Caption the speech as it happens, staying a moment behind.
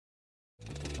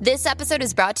This episode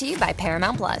is brought to you by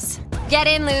Paramount Plus. Get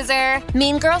in, loser!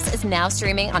 Mean Girls is now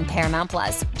streaming on Paramount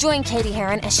Plus. Join Katie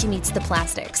Heron as she meets the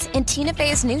plastics in Tina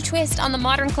Fey's new twist on the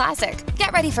modern classic.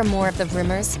 Get ready for more of the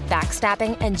rumors,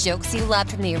 backstabbing, and jokes you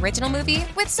loved from the original movie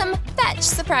with some fetch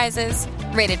surprises.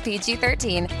 Rated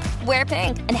PG-13. Wear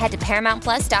pink and head to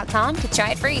ParamountPlus.com to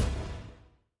try it free.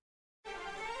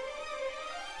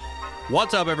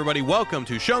 What's up, everybody? Welcome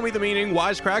to Show Me the Meaning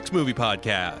Wisecracks Movie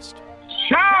Podcast.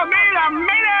 Show me the meaning!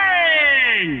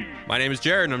 My name is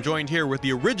Jared, and I'm joined here with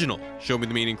the original Show Me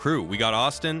the Meaning crew. We got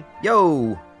Austin.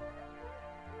 Yo!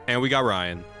 And we got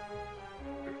Ryan.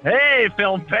 Hey,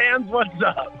 film fans, what's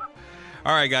up?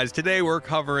 All right, guys, today we're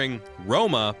covering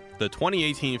Roma, the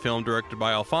 2018 film directed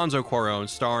by Alfonso Cuarón,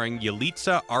 starring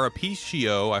Yalitza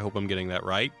Aparicio. I hope I'm getting that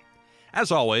right.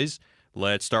 As always,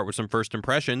 let's start with some first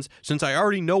impressions. Since I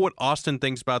already know what Austin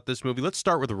thinks about this movie, let's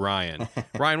start with Ryan.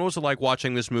 Ryan, what was it like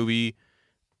watching this movie?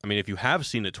 I mean, if you have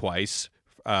seen it twice,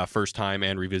 first time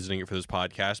and revisiting it for this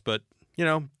podcast, but, you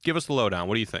know, give us the lowdown.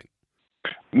 What do you think?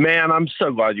 Man, I'm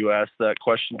so glad you asked that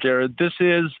question, Jared. This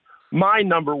is my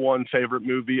number one favorite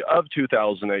movie of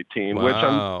 2018, Wow. which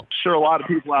I'm sure a lot of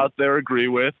people out there agree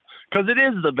with, because it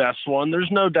is the best one. There's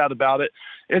no doubt about it.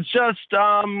 It's just,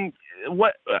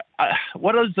 what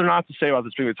is there not to say about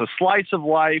this movie? It's a slice of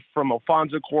life from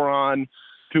Alfonso Cuarón,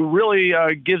 who really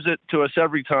gives it to us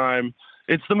every time.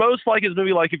 It's the most like his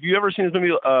movie. Like, if you ever seen his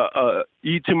movie,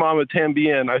 Y Tu Mama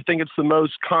Tambien, I think it's the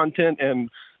most content and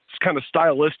it's kind of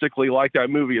stylistically like that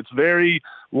movie. It's very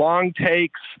long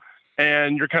takes,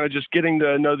 and you're kind of just getting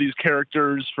to know these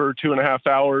characters for 2.5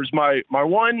 hours.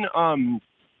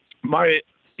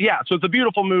 So it's a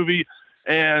beautiful movie,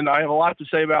 and I have a lot to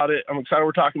say about it. I'm excited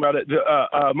we're talking about it.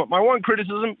 My one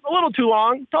criticism, a little too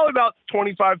long, probably about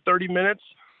 25, 30 minutes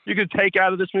you could take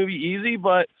out of this movie easy,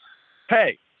 but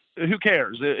hey, who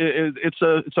cares? It's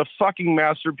a fucking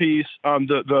masterpiece.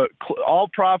 All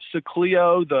props to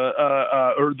Cleo,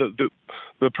 the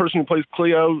person who plays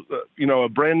Cleo, a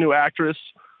brand new actress.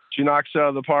 She knocks it out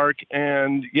of the park,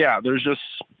 and yeah,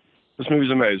 this movie's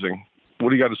amazing. What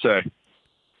do you got to say?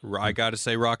 I got to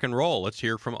say rock and roll. Let's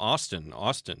hear from Austin.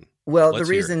 Austin. Well, the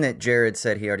reason that Jared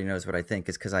said he already knows what I think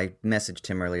is because I messaged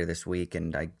him earlier this week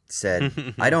and I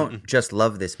said, I don't just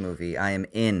love this movie. I am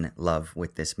in love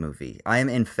with this movie. I am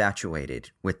infatuated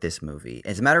with this movie.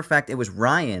 As a matter of fact, it was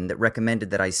Ryan that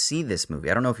recommended that I see this movie.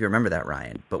 I don't know if you remember that,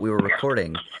 Ryan, but we were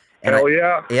recording. And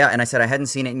yeah. Yeah, and I said I hadn't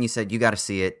seen it, and you said, you got to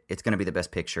see it. It's going to be the best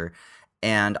picture.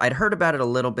 And I'd heard about it a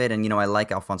little bit, and, I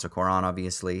like Alfonso Cuarón,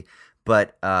 obviously.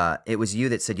 But it was you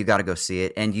that said you got to go see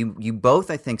it. And you both,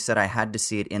 I think, said I had to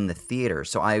see it in the theater.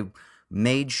 So I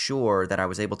made sure that I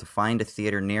was able to find a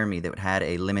theater near me that had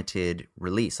a limited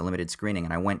release, a limited screening.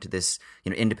 And I went to this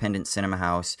independent cinema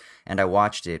house and I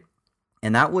watched it.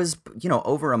 And that was,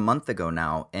 over a month ago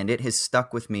now. And it has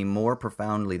stuck with me more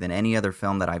profoundly than any other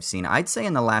film that I've seen, I'd say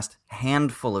in the last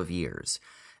handful of years.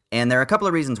 And there are a couple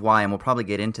of reasons why, and we'll probably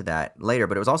get into that later,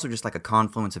 but it was also just like a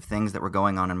confluence of things that were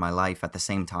going on in my life at the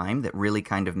same time that really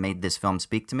kind of made this film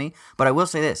speak to me. But I will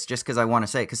say this, just because I want to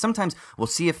say it, because sometimes we'll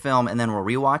see a film and then we'll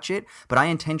rewatch it, but I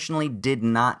intentionally did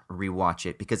not rewatch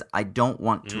it because I don't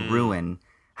want to ruin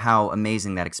how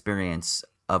amazing that experience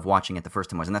of watching it the first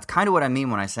time was. And that's kind of what I mean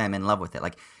when I say I'm in love with it.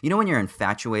 Like, when you're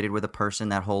infatuated with a person,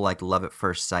 that whole like love at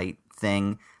first sight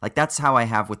thing, like that's how I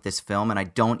have with this film, and I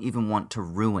don't even want to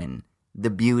ruin the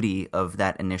beauty of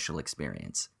that initial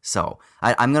experience. So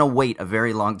I'm going to wait a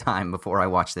very long time before I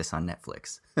watch this on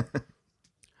Netflix.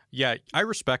 Yeah, I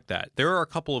respect that. There are a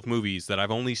couple of movies that I've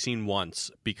only seen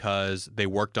once because they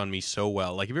worked on me so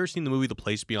well. Like, have you ever seen the movie The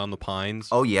Place Beyond the Pines?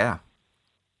 Oh, yeah.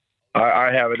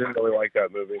 I have. I didn't really like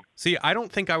that movie. See, I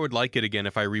don't think I would like it again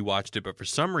if I rewatched it, but for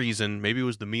some reason, maybe it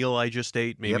was the meal I just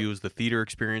ate, maybe it was the theater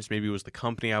experience, maybe it was the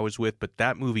company I was with, but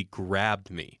that movie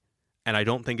grabbed me. And I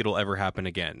don't think it'll ever happen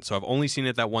again. So I've only seen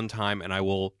it that one time, and I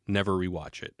will never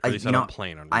rewatch it. At least I don't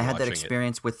plan on rewatching it. I had that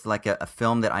experience with like a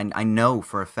film that I know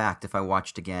for a fact if I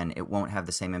watched again, it won't have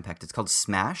the same impact. It's called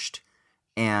Smashed,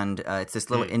 and it's this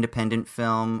little independent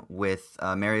film with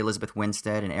Mary Elizabeth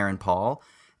Winstead and Aaron Paul,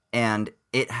 and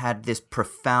it had this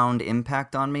profound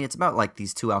impact on me. It's about like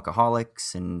these two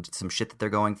alcoholics and some shit that they're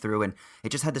going through, and it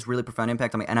just had this really profound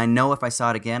impact on me. And I know if I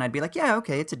saw it again, I'd be like, yeah,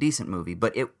 okay, it's a decent movie,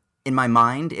 but in my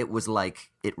mind, it was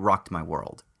like it rocked my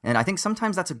world. And I think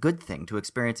sometimes that's a good thing, to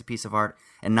experience a piece of art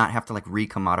and not have to like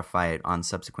re-commodify it on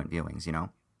subsequent viewings,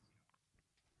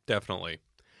 Definitely.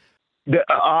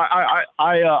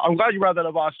 I'm glad you brought that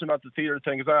up, Austin, about the theater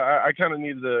thing, because I kind of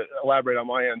needed to elaborate on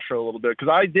my intro a little bit, because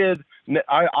I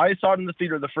saw it in the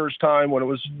theater the first time when it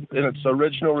was in its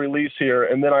original release here,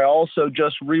 and then I also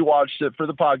just rewatched it for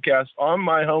the podcast on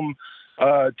my home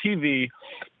TV,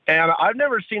 And I've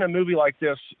never seen a movie like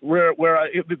this before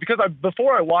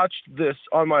I watched this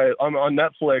on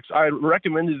Netflix, I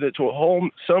recommended it to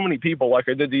so many people like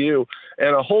I did to you,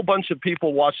 and a whole bunch of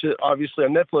people watched it obviously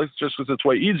on Netflix just because it's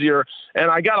way easier.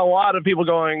 And I got a lot of people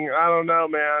going, I don't know,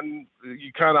 man,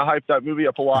 you kind of hyped that movie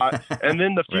up a lot. And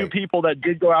then the few people that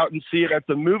did go out and see it at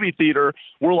the movie theater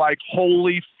were like,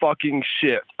 holy fucking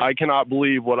shit, I cannot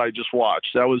believe what I just watched.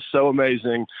 That was so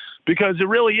amazing, because it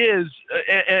really is.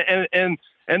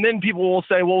 And then people will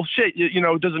say, well, shit,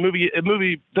 does a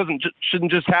movie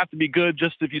shouldn't just have to be good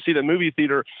just if you see the movie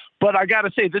theater. But I got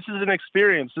to say, this is an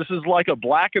experience. This is like a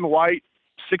black and white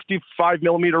 65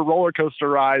 millimeter roller coaster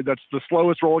ride. That's the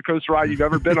slowest roller coaster ride you've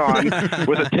ever been on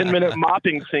with a 10-minute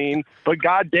mopping scene. But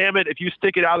God damn it, if you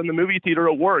stick it out in the movie theater,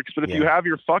 it works. But if you have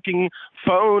your fucking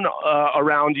phone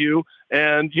around you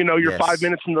and, you're 5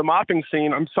 minutes into the mopping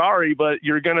scene, I'm sorry, but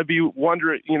you're going to be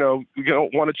wondering, you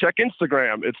don't want to check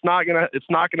Instagram. It's not going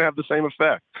to have the same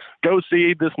effect. Go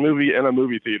see this movie in a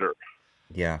movie theater.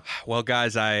 Yeah. Well,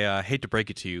 guys, I hate to break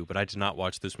it to you, but I did not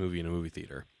watch this movie in a movie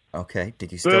theater. Okay.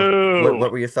 Did you still?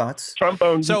 What were your thoughts?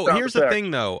 Trombone. So here's the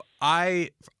thing, though.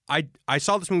 I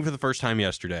saw this movie for the first time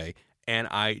yesterday, and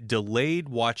I delayed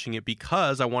watching it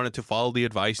because I wanted to follow the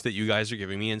advice that you guys are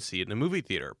giving me and see it in a movie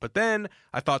theater. But then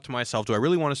I thought to myself, do I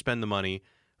really want to spend the money?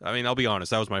 I mean, I'll be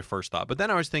honest, that was my first thought. But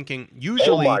then I was thinking,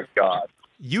 usually, oh my God.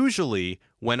 Usually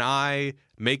when I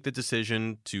make the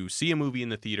decision to see a movie in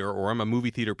the theater, or I'm a movie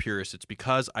theater purist, it's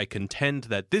because I contend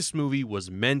that this movie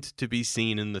was meant to be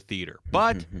seen in the theater.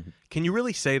 But can you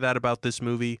really say that about this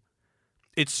movie?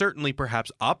 It's certainly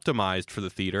perhaps optimized for the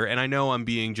theater, and I know I'm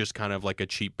being just kind of like a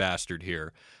cheap bastard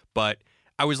here, but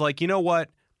I was like, you know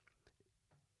what?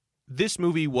 This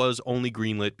movie was only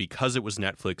greenlit because it was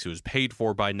Netflix. It was paid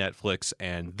for by Netflix,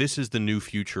 and this is the new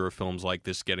future of films like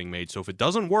this getting made. So if it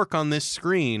doesn't work on this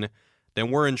screen, then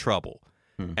we're in trouble.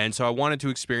 And so I wanted to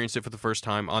experience it for the first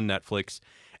time on Netflix,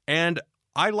 and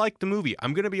I liked the movie.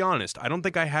 I'm going to be honest. I don't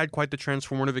think I had quite the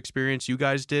transformative experience you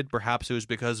guys did. Perhaps it was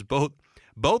because both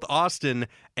Austin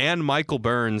and Michael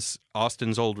Burns,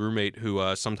 Austin's old roommate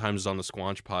who sometimes is on the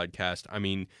Squanch podcast, I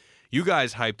mean, you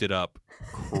guys hyped it up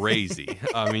crazy.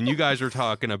 I mean, you guys were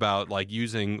talking about like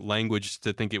using language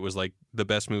to think it was like the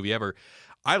best movie ever.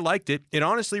 I liked it. It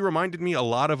honestly reminded me a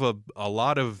lot of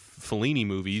Fellini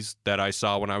movies that I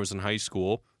saw when I was in high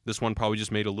school. This one probably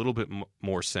just made a little bit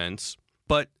more sense.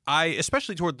 But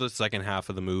especially toward the second half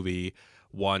of the movie,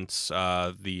 once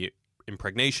the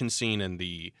impregnation scene and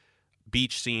the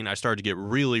beach scene, I started to get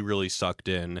really, really sucked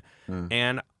in.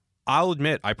 And I'll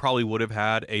admit, I probably would have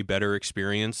had a better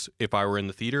experience if I were in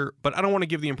the theater, but I don't want to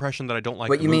give the impression that I don't like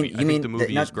the movie. I think the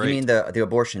movie is great. You mean the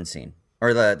abortion scene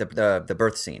or the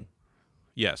birth scene?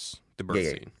 Yes, the birth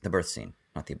scene. The birth scene,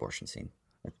 not the abortion scene.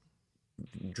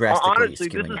 Drastically honestly,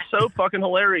 this is so fucking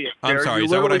hilarious. I'm sorry.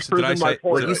 Is that what I said? Did I say?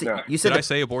 Did I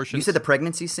say abortion? You said the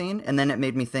pregnancy scene, and then it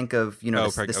made me think of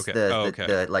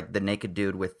the naked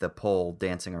dude with the pole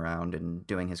dancing around and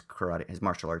doing his karate, his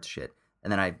martial arts shit.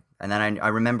 And then I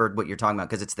remembered what you're talking about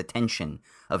because it's the tension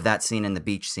of that scene and the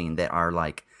beach scene that are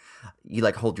like, you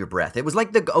like hold your breath. It was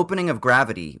like the opening of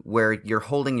Gravity where you're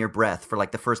holding your breath for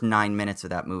like the first 9 minutes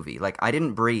of that movie. Like I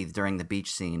didn't breathe during the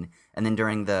beach scene, and then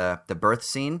during the birth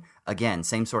scene, again,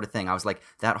 same sort of thing. I was like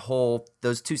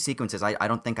those two sequences, I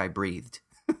don't think I breathed.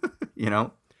 You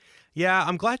know? Yeah,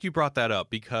 I'm glad you brought that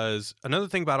up because another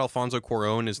thing about Alfonso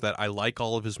Cuarón is that I like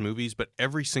all of his movies, but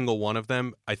every single one of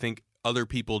them I think other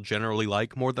people generally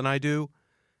like more than I do.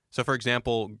 So for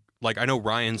example, like I know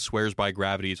Ryan swears by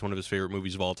Gravity. It's one of his favorite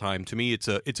movies of all time. To me, it's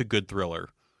a good thriller.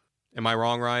 Am I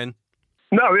wrong, Ryan?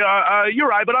 No, you're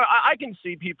right, but I can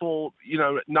see people,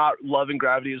 not loving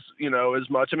Gravity as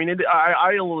much. I mean,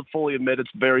 I fully admit it's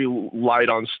very light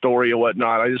on story and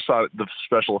whatnot. I just thought the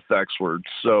special effects were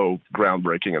so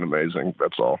groundbreaking and amazing.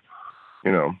 That's all,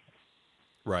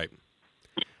 Right.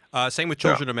 Same with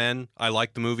Children of Men. I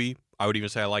like the movie. I would even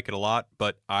say I like it a lot,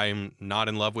 but I'm not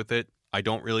in love with it. I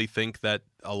don't really think that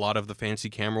a lot of the fancy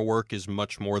camera work is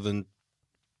much more than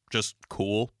just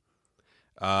cool.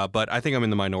 But I think I'm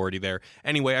in the minority there.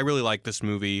 Anyway, I really like this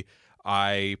movie.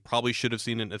 I probably should have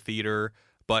seen it in a theater.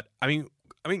 But, I mean,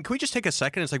 can we just take a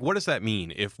second? It's like, what does that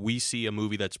mean if we see a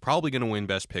movie that's probably going to win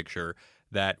Best Picture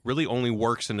that really only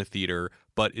works in a theater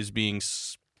but is being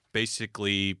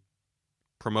basically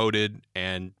promoted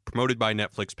by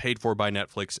Netflix, paid for by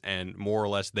Netflix, and more or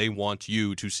less they want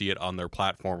you to see it on their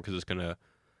platform because it's going to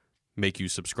make you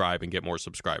subscribe and get more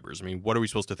subscribers. I mean, what are we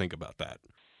supposed to think about that?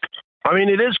 I mean,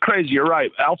 it is crazy. You're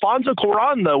right. Alfonso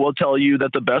Cuarón, though, will tell you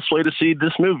that the best way to see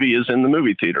this movie is in the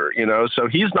movie theater, so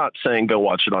he's not saying go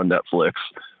watch it on Netflix.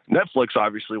 Netflix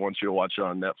obviously wants you to watch it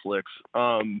on Netflix.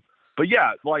 But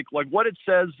yeah, like what it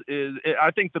says is,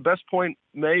 I think the best point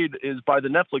made is by the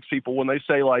Netflix people when they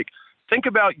say, like, think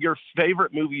about your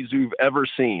favorite movies you've ever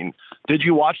seen. Did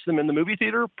you watch them in the movie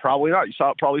theater? Probably not. You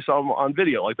probably saw them on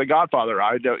video, like The Godfather.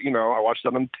 I watched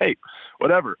them on tape,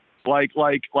 whatever. Like,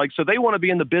 so they want to be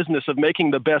in the business of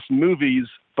making the best movies,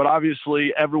 but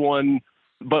obviously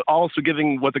but also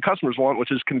giving what the customers want,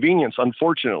 which is convenience,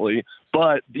 unfortunately.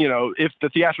 But, if the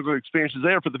theatrical experience is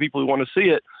there for the people who want to see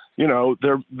it,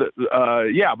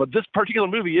 but this particular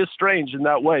movie is strange in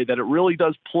that way, that it really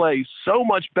does play so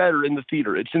much better in the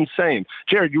theater. It's insane.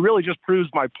 Jared, you really just proves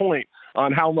my point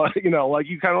on how much, you kind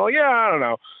of I don't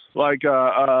know. Like,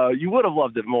 you would have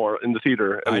loved it more in the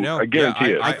theater. I know. I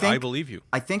guarantee it. I believe you.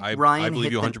 I think Ryan. I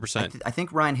believe you 100%. I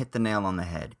think Ryan hit the nail on the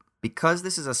head. Because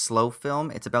this is a slow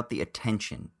film, it's about the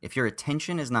attention. If your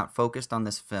attention is not focused on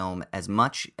this film as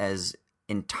much as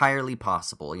entirely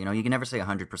possible, you can never say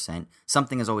 100%.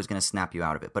 Something is always going to snap you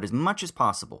out of it. But as much as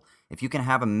possible, if you can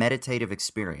have a meditative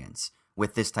experience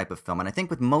with this type of film, and I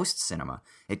think with most cinema,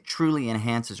 it truly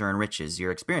enhances or enriches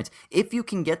your experience. If you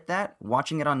can get that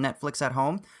watching it on Netflix at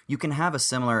home, you can have a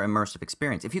similar immersive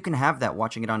experience. If you can have that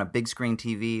watching it on a big screen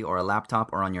TV or a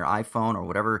laptop or on your iPhone or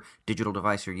whatever digital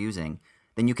device you're using,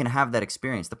 then you can have that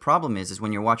experience. The problem is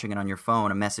when you're watching it on your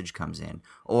phone, a message comes in,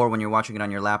 or when you're watching it on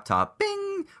your laptop,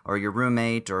 bing, or your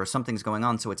roommate, or something's going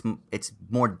on, so it's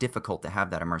more difficult to have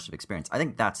that immersive experience. I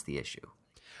think that's the issue.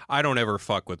 I don't ever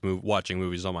fuck with watching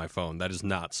movies on my phone. That is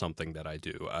not something that I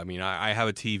do. I mean, I have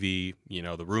a TV,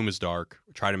 the room is dark,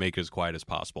 try to make it as quiet as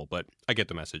possible, but I get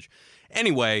the message.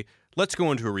 Anyway, let's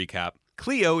go into a recap.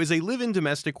 Cleo is a live-in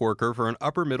domestic worker for an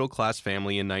upper-middle-class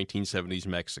family in 1970s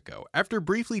Mexico. After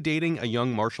briefly dating a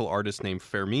young martial artist named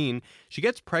Fermin, she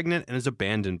gets pregnant and is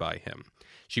abandoned by him.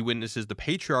 She witnesses the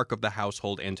patriarch of the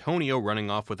household, Antonio,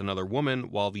 running off with another woman,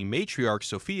 while the matriarch,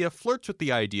 Sofia, flirts with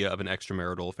the idea of an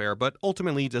extramarital affair, but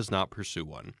ultimately does not pursue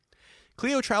one.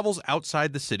 Cleo travels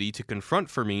outside the city to confront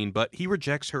Fermin, but he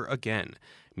rejects her again.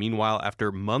 Meanwhile,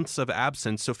 after months of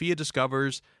absence, Sofia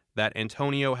discovers that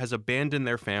Antonio has abandoned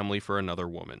their family for another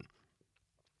woman.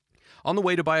 On the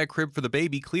way to buy a crib for the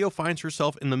baby, Cleo finds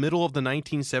herself in the middle of the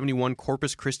 1971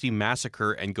 Corpus Christi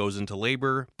massacre and goes into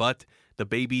labor, but the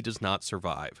baby does not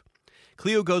survive.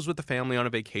 Cleo goes with the family on a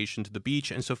vacation to the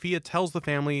beach, and Sofia tells the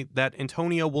family that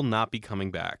Antonio will not be coming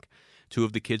back. Two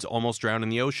of the kids almost drown in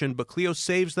the ocean, but Cleo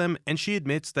saves them, and she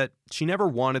admits that she never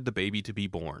wanted the baby to be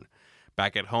born.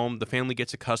 Back at home, the family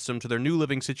gets accustomed to their new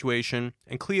living situation,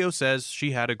 and Cleo says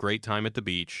she had a great time at the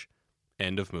beach.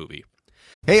 End of movie.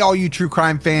 Hey, all you true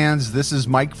crime fans, this is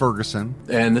Mike Ferguson.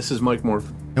 And this is Mike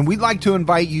Morphy. And we'd like to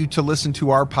invite you to listen to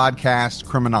our podcast,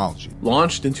 Criminology.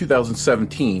 Launched in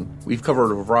 2017, we've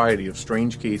covered a variety of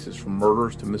strange cases from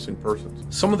murders to missing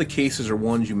persons. Some of the cases are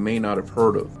ones you may not have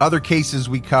heard of. Other cases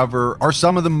we cover are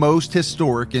some of the most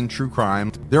historic in true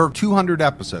crime. There are 200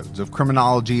 episodes of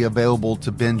Criminology available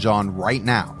to binge on right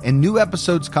now, and new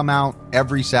episodes come out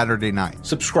every Saturday night.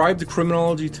 Subscribe to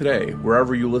Criminology today,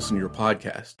 wherever you listen to your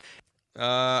podcast.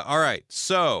 All right,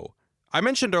 so I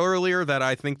mentioned earlier that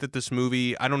I think that this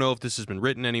movie, I don't know if this has been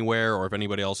written anywhere or if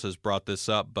anybody else has brought this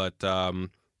up, but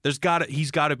he's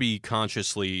got to be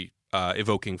consciously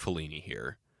evoking Fellini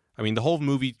here. I mean, the whole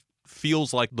movie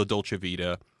feels like La Dolce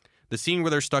Vita. The scene where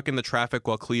they're stuck in the traffic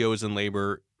while Cleo is in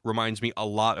labor reminds me a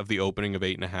lot of the opening of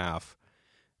 8½.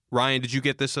 Ryan, did you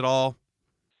get this at all?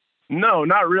 No,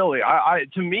 not really.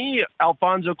 To me,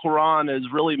 Alfonso Cuarón has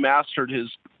really mastered his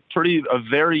a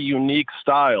very unique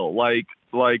style. I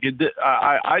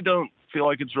don't feel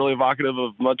like it's really evocative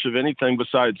of much of anything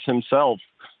besides himself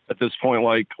at this point.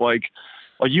 Like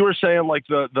you were saying, like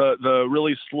the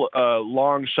really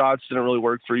long shots didn't really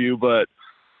work for you, but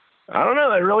I don't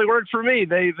know, they really worked for me.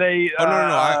 No.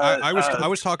 I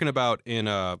was talking about in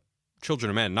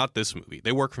Children of Men, not this movie.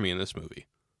 They work for me in this movie.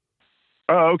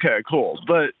 Oh, okay, cool.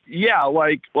 But yeah,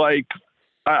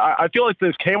 I feel like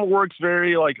this camera work's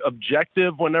very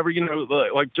objective whenever,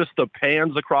 just the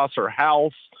pans across her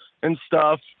house and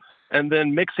stuff. And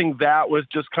then mixing that with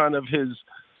just kind of his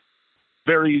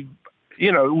very,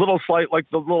 little the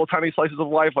little tiny slices of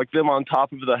life, like them on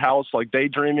top of the house, like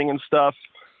daydreaming and stuff.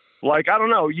 I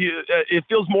don't know, it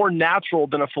feels more natural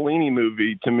than a Fellini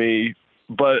movie to me.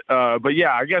 But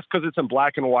yeah, I guess because it's in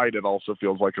black and white, it also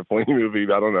feels like a Fellini movie.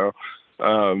 I don't know.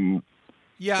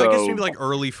 Yeah, I guess maybe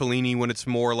early Fellini when it's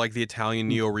more like the Italian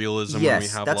neorealism. Yes, when we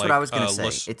have that's what I was going to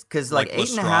say. It's because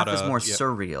 8½ is more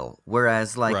surreal,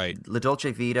 whereas La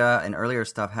Dolce Vita and earlier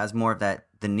stuff has more of the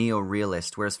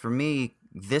neorealist. Whereas for me,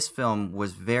 this film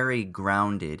was very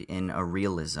grounded in a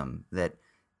realism that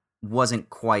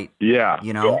wasn't quite,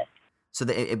 So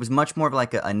it was much more of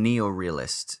like a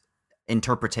neorealist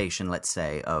interpretation, let's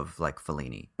say, of like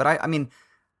Fellini. But I mean,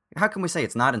 how can we say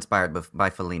it's not inspired by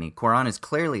Fellini? Cuarón is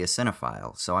clearly a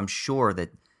cinephile, so I'm sure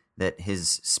that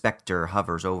his specter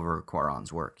hovers over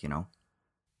Cuarón's work, you know?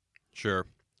 Sure.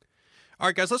 All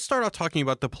right, guys, let's start off talking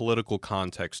about the political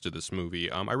context of this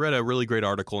movie. I read a really great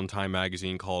article in Time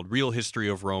magazine called Real History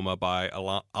of Roma by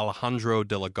Alejandro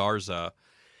de la Garza.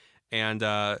 And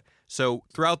so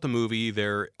throughout the movie,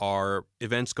 there are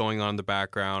events going on in the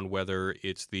background, whether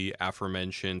it's the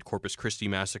aforementioned Corpus Christi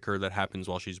massacre that happens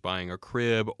while she's buying a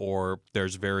crib, or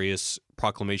there's various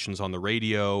proclamations on the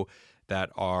radio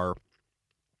that are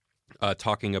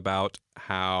talking about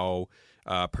how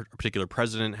a particular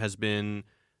president has been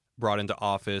brought into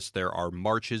office. There are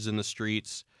marches in the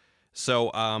streets.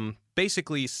 So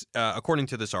basically, according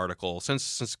to this article,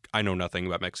 since I know nothing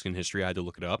about Mexican history, I had to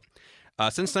look it up.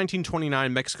 Since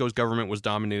 1929, Mexico's government was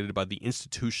dominated by the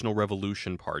Institutional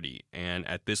Revolution Party. And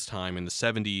at this time, in the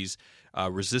 70s,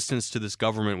 resistance to this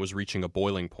government was reaching a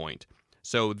boiling point.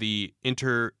 So the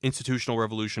Institutional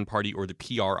Revolution Party, or the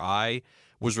PRI,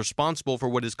 was responsible for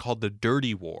what is called the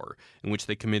Dirty War, in which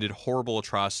they committed horrible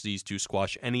atrocities to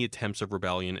squash any attempts of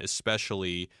rebellion,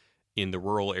 especially in the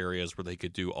rural areas where they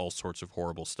could do all sorts of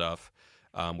horrible stuff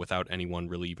without anyone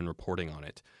really even reporting on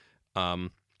it.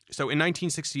 So in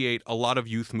 1968, a lot of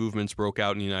youth movements broke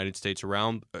out in the United States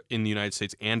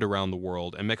and around the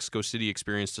world, and Mexico City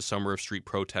experienced a summer of street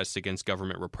protests against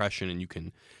government repression, and you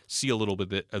can see a little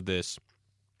bit of this.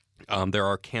 There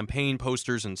are campaign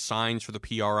posters and signs for the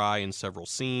PRI in several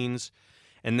scenes.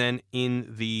 And then in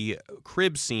the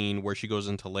crib scene where she goes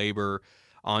into labor,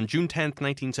 on June 10th,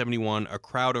 1971, a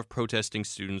crowd of protesting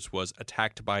students was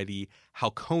attacked by the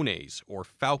Halcones, or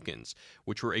Falcons,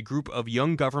 which were a group of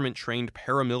young government-trained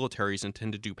paramilitaries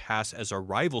intended to pass as a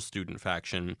rival student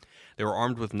faction. They were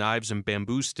armed with knives and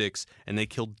bamboo sticks, and they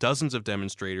killed dozens of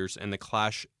demonstrators, and the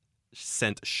clash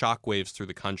sent shockwaves through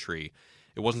the country.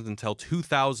 It wasn't until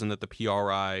 2000 that the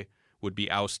PRI would be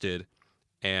ousted,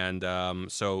 and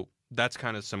so that's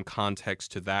kind of some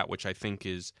context to that, which I think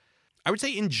is, I would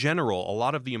say in general, a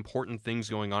lot of the important things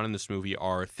going on in this movie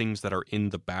are things that are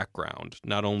in the background,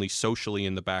 not only socially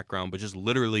in the background, but just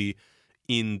literally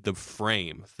in the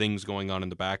frame, things going on in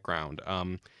the background.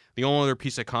 The only other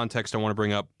piece of context I want to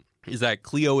bring up is that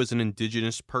Cleo is an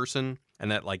indigenous person, and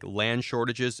that like land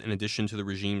shortages, in addition to the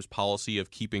regime's policy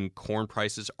of keeping corn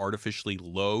prices artificially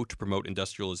low to promote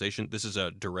industrialization, this is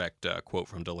a direct quote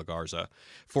from De La Garza,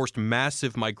 forced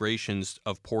massive migrations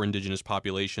of poor indigenous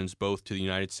populations both to the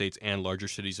United States and larger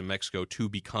cities in Mexico to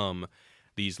become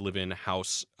these live-in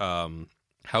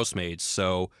housemaids.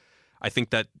 So I think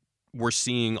that we're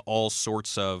seeing all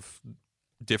sorts of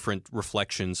different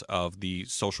reflections of the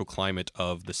social climate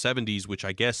of the 70s, which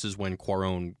I guess is when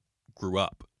Cuarón grew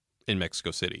up in Mexico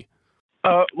City.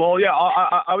 Well, yeah,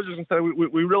 I was just going to say,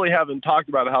 we really haven't talked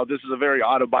about how this is a very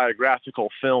autobiographical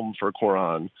film for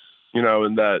Cuarón, you know,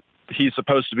 and that he's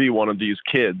supposed to be one of these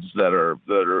kids that are,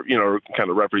 you know, kind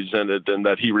of represented, and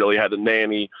that he really had a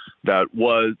nanny that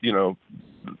was, you know,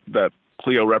 that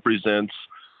Cleo represents.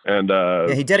 And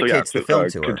he dedicates the film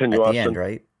to her at the end,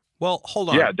 right? Well, hold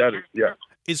on. Yeah, that is, yeah.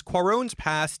 Is Cuarón's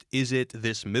past, is it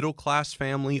this middle-class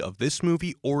family of this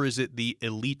movie, or is it the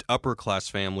elite upper-class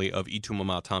family of Y Tu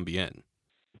Mamá También?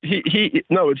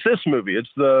 No, it's this movie.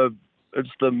 I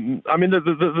mean,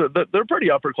 they're pretty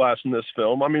upper-class in this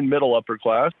film. I mean, middle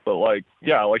upper-class, but like,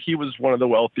 yeah, like he was one of the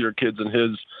wealthier kids in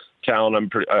his town.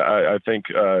 I think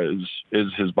is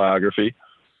his biography.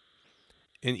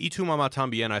 In Y Tu Mamá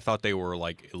También, I thought they were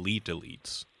like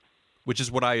elites. Which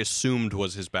is what I assumed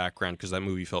was his background, because that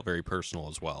movie felt very personal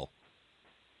as well.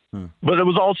 But it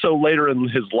was also later in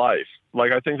his life.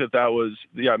 Like, I think that was,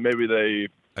 yeah, maybe they,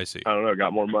 I see. I don't know,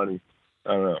 got more money.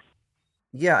 I don't know.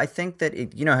 Yeah, I think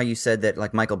that, you know how you said that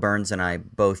like Michael Burns and I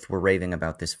both were raving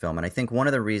about this film, and I think one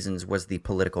of the reasons was the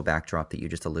political backdrop that you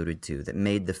just alluded to that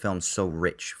made the film so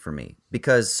rich for me.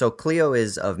 Because, so Cleo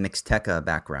is of Mixteca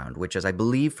background, which is, I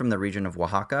believe, from the region of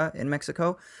Oaxaca in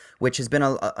Mexico, which has been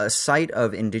a site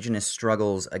of indigenous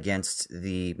struggles against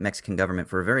the Mexican government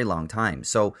for a very long time.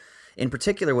 So in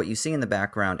particular, what you see in the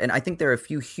background, and I think there are a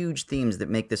few huge themes that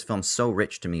make this film so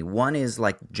rich to me. One is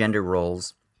like gender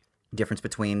roles, difference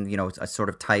between, you know, a sort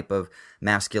of type of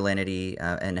masculinity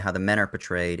and how the men are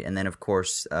portrayed. And then, of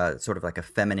course, sort of like a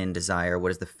feminine desire. What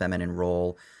is the feminine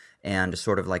role? And a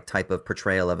sort of like type of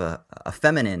portrayal of a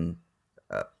feminine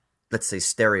let's say,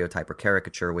 stereotype or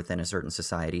caricature within a certain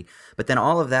society. But then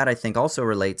all of that, I think, also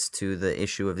relates to the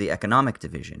issue of the economic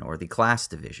division or the class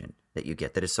division that you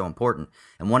get that is so important.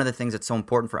 And one of the things that's so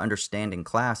important for understanding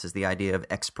class is the idea of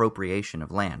expropriation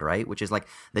of land, right? Which is like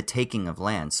the taking of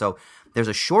land. So there's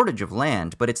a shortage of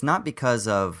land, but it's not because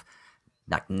of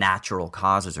like natural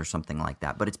causes or something like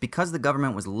that, but it's because the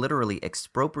government was literally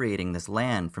expropriating this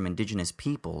land from indigenous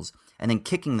peoples and then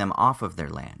kicking them off of their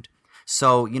land.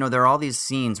 So, you know, there are all these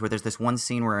scenes where there's this one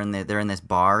scene where they're in this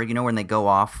bar, you know, when they go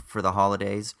off for the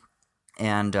holidays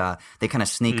and they kind of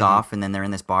sneak off, and then they're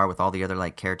in this bar with all the other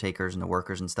like caretakers and the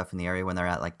workers and stuff in the area when they're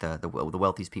at like the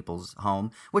wealthy people's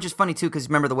home, which is funny too, because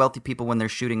remember the wealthy people, when they're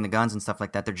shooting the guns and stuff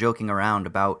like that, they're joking around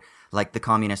about like the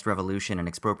communist revolution and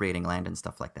expropriating land and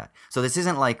stuff like that. So this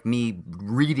isn't like me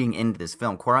reading into this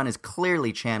film. Cuarón is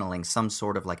clearly channeling some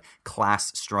sort of like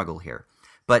class struggle here.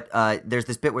 But there's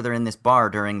this bit where they're in this bar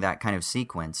during that kind of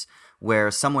sequence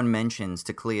where someone mentions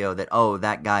to Cleo that, oh,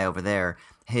 that guy over there,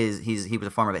 he was a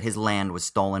farmer, but his land was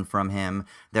stolen from him.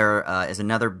 There is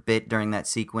another bit during that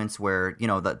sequence where, you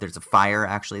know, there's a fire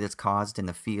actually that's caused in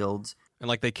the fields. And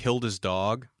like they killed his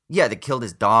dog. Yeah, they killed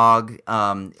his dog.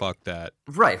 Fuck that.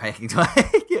 Right.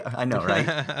 Yeah, I know,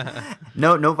 right?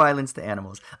 No violence to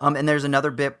animals. And there's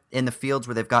another bit in the fields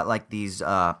where they've got like these,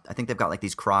 I think they've got like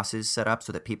these crosses set up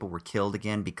so that people were killed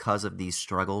again because of these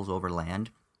struggles over land.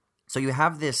 So you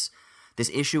have this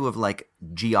issue of like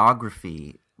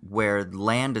geography where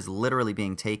land is literally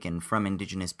being taken from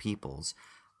indigenous peoples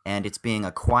and it's being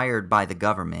acquired by the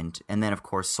government and then, of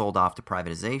course, sold off to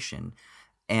privatization.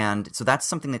 And so that's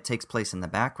something that takes place in the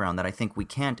background that I think we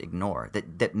can't ignore,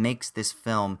 that makes this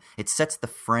film, it sets the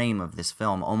frame of this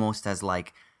film almost as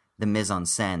like the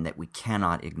mise-en-scène that we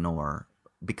cannot ignore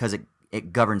because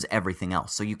it governs everything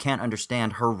else. So you can't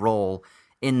understand her role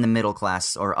in the middle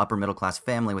class or upper middle class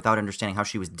family without understanding how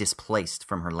she was displaced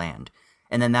from her land.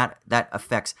 And then that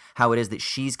affects how it is that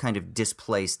she's kind of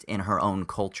displaced in her own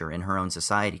culture, in her own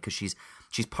society, because she's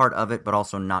part of it, but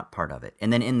also not part of it.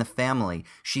 And then in the family,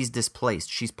 she's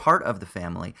displaced. She's part of the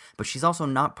family, but she's also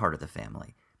not part of the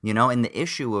family. You know, and the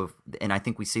issue of, and I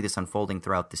think we see this unfolding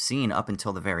throughout the scene up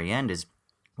until the very end, is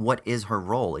what is her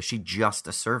role? Is she just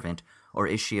a servant, or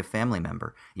is she a family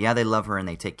member? Yeah, they love her and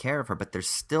they take care of her, but there's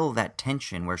still that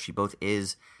tension where she both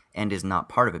is and is not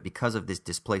part of it because of this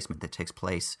displacement that takes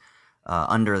place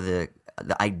under the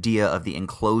idea of the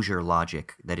enclosure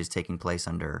logic that is taking place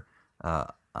under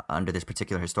this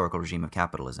particular historical regime of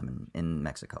capitalism in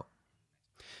Mexico.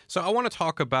 So I want to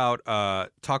talk about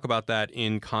that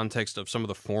in context of some of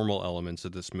the formal elements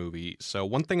of this movie. So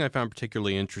one thing I found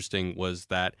particularly interesting was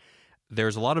that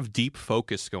there's a lot of deep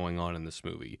focus going on in this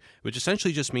movie, which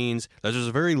essentially just means that there's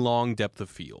a very long depth of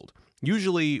field.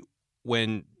 Usually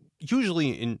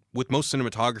with most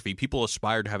cinematography, people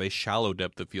aspire to have a shallow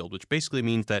depth of field, which basically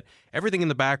means that everything in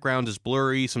the background is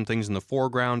blurry, some things in the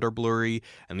foreground are blurry,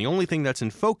 and the only thing that's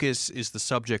in focus is the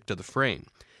subject of the frame.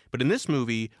 But in this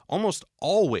movie, almost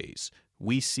always,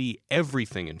 we see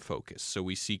everything in focus. So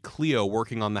we see Cleo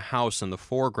working on the house in the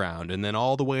foreground, and then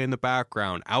all the way in the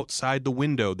background, outside the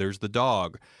window, there's the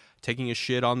dog taking a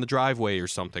shit on the driveway or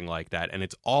something like that, and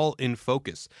it's all in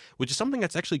focus, which is something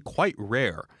that's actually quite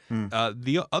rare.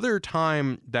 The other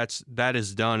time that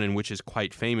is done and which is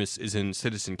quite famous is in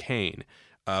Citizen Kane.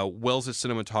 Welles'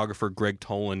 cinematographer Greg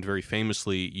Toland very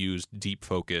famously used deep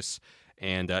focus,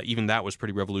 and even that was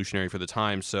pretty revolutionary for the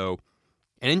time. So,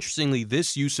 and interestingly,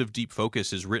 this use of deep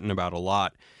focus is written about a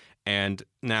lot, and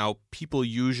now people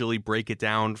usually break it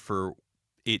down for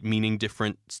it meaning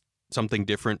something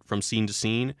different from scene to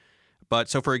scene. But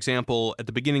so, for example, at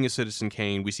the beginning of Citizen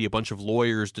Kane, we see a bunch of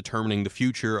lawyers determining the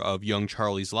future of young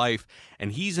Charlie's life,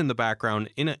 and he's in the background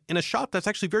in a shot that's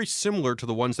actually very similar to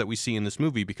the ones that we see in this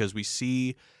movie, because we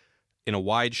see in a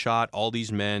wide shot all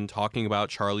these men talking about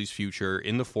Charlie's future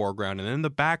in the foreground, and then in the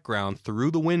background,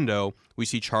 through the window, we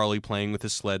see Charlie playing with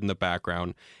his sled in the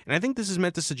background. And I think this is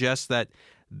meant to suggest that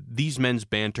these men's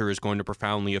banter is going to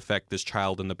profoundly affect this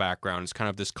child in the background. It's kind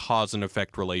of this cause and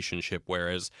effect relationship,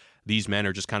 whereas these men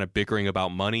are just kind of bickering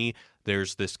about money.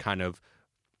 There's this kind of,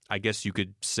 I guess you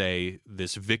could say,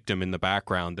 this victim in the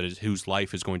background whose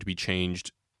life is going to be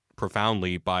changed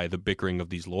profoundly by the bickering of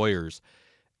these lawyers.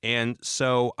 And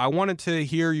so I wanted to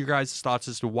hear your guys' thoughts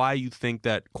as to why you think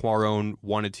that Cuarón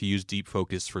wanted to use deep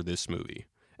focus for this movie.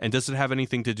 And does it have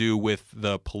anything to do with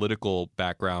the political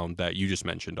background that you just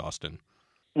mentioned, Austin?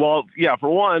 Well, yeah, for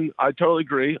one, I totally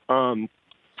agree. And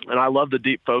I love the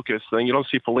deep focus thing. You don't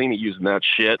see Fellini using that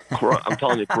shit. I'm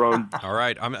telling you, Cuarón. All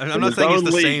right, I'm not saying it's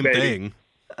the same thing.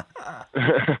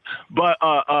 But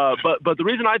the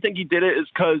reason I think he did it is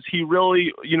because he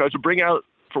really, to bring out,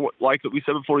 for like we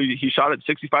said before, he shot at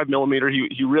 65 millimeter.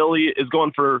 He really is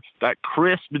going for that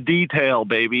crisp detail,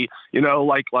 baby.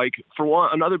 Like for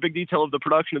one, another big detail of the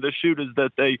production of this shoot is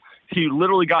that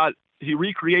he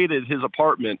recreated his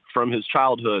apartment from his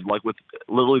childhood, like with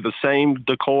literally the same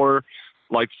decor,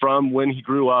 like from when he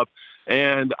grew up.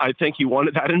 And I think he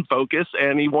wanted that in focus,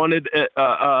 and he wanted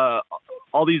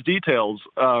all these details,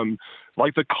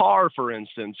 like the car, for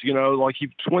instance. Like he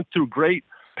went through great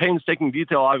painstaking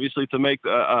detail, obviously, to make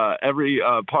every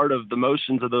part of the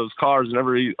motions of those cars and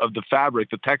every of the fabric,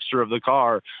 the texture of the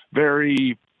car,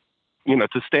 very,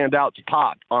 to stand out, to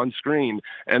pop on screen.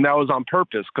 And that was on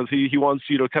purpose, because he wants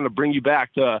you to kind of bring you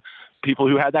back to people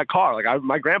who had that car. Like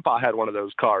my grandpa had one of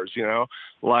those cars, so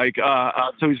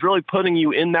he's really putting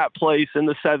you in that place in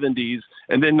the 70s.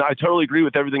 And then I totally agree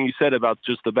with everything you said about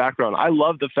just the background. I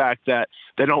love the fact that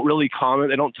they don't really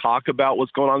comment. They don't talk about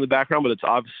what's going on in the background, but it's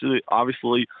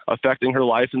obviously affecting her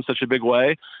life in such a big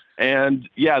way. And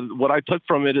yeah, what I took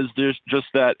from it is just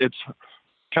that it's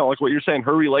kind of like what you're saying,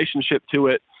 her relationship to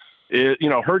it.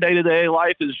 Her day-to-day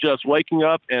life is just waking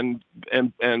up and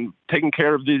taking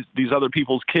care of these other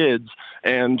people's kids,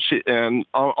 and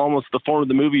almost the form of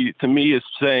the movie to me is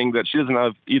saying that she doesn't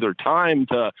have either time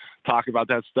to talk about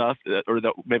that stuff, or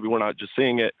that maybe we're not just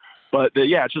seeing it, but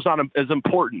it's just not as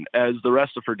important as the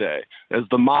rest of her day, as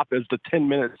the 10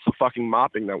 minutes of fucking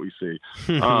mopping that we see.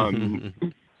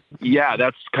 Yeah,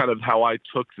 that's kind of how I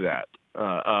took that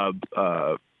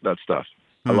stuff.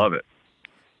 I love it.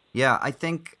 Yeah, I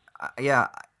think. Yeah,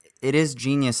 it is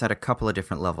genius at a couple of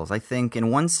different levels. I think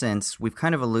in one sense, we've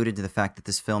kind of alluded to the fact that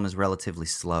this film is relatively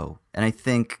slow. And I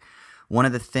think one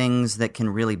of the things that can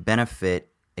really benefit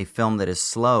a film that is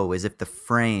slow is if the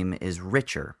frame is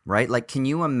richer, right? Like, can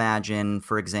you imagine,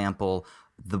 for example,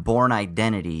 The Bourne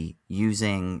Identity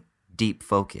using deep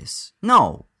focus?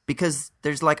 No, because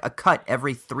there's like a cut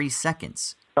every 3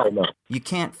 seconds. Oh, no. You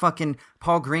can't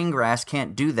Paul Greengrass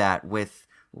can't do that with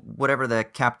whatever the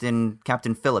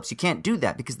Captain Phillips. You can't do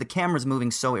that because the camera's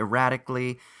moving so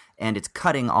erratically and it's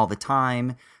cutting all the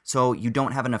time. So you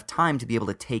don't have enough time to be able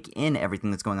to take in everything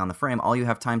that's going on in the frame. All you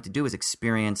have time to do is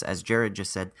experience, as Jared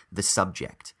just said, the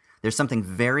subject. There's something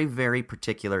very, very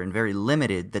particular and very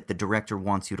limited that the director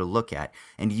wants you to look at.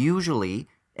 And usually,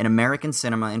 in American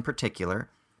cinema in particular,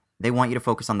 they want you to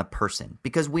focus on the person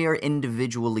because we are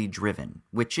individually driven,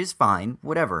 which is fine,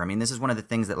 whatever. I mean, this is one of the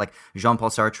things that like Jean-Paul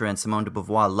Sartre and Simone de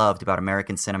Beauvoir loved about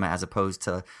American cinema as opposed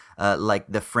to like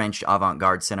the French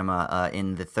avant-garde cinema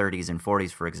in the 30s and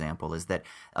 40s, for example, is that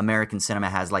American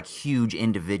cinema has like huge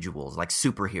individuals, like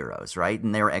superheroes, right?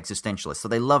 And they were existentialists. So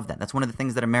they love that. That's one of the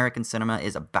things that American cinema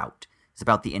is about. It's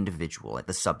about the individual,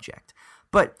 the subject.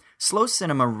 But slow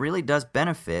cinema really does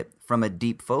benefit from a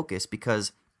deep focus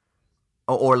because...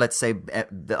 Or let's say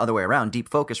the other way around, deep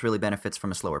focus really benefits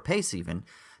from a slower pace even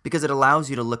because it allows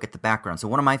you to look at the background. So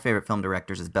one of my favorite film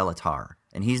directors is Béla Tarr,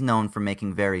 and he's known for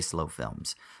making very slow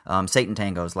films. Satan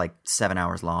Tango is like 7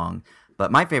 hours long,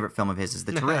 but my favorite film of his is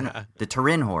the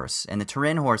Turin Horse. And the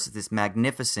Turin Horse is this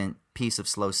magnificent piece of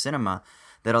slow cinema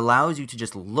that allows you to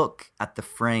just look at the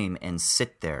frame and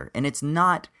sit there. And it's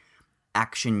not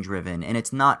action driven and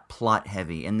it's not plot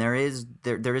heavy, and there is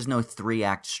no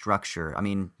 3-act structure. I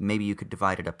mean, maybe you could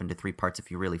divide it up into 3 parts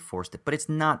if you really forced it, but it's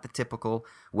not the typical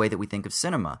way that we think of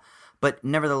cinema. But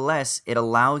nevertheless, it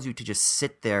allows you to just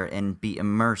sit there and be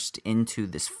immersed into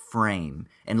this frame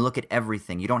and look at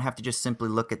everything. You don't have to just simply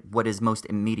look at what is most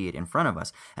immediate in front of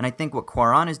us. And I think what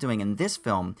Cuarón is doing in this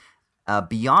film,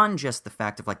 beyond just the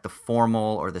fact of like the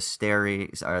formal or the story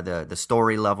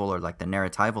level or like the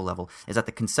narratival level, is at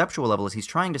the conceptual level, is he's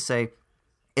trying to say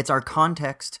it's our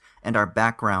context and our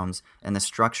backgrounds and the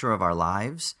structure of our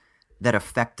lives that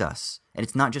affect us. And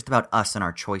it's not just about us and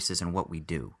our choices and what we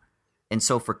do. And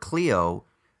so for Cleo,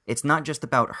 it's not just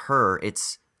about her,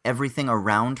 it's everything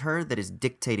around her that is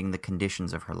dictating the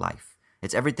conditions of her life.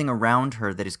 It's everything around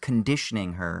her that is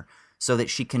conditioning her so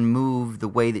that she can move the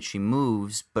way that she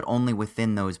moves, but only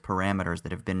within those parameters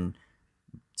that have been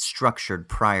structured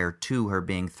prior to her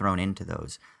being thrown into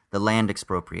those. The land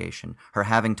expropriation, her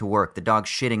having to work, the dog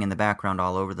shitting in the background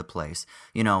all over the place.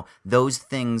 Those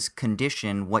things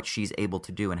condition what she's able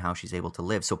to do and how she's able to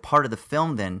live. So part of the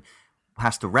film then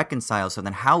has to reconcile. So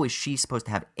then how is she supposed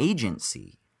to have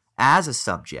agency as a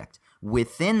subject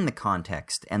within the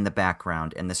context and the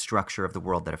background and the structure of the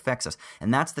world that affects us?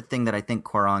 And that's the thing that I think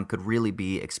Cuarón could really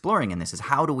be exploring in this, is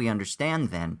how do we understand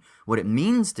then what it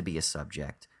means to be a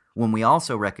subject when we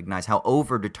also recognize how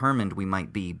overdetermined we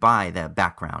might be by the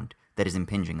background that is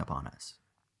impinging upon us.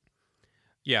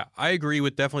 Yeah, I agree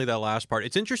with definitely that last part.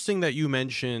 It's interesting that you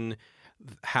mention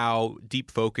how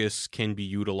deep focus can be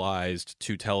utilized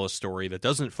to tell a story that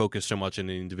doesn't focus so much on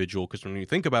an individual, because when you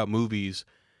think about movies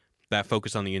that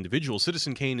focus on the individual,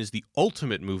 Citizen Kane is the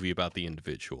ultimate movie about the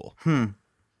individual.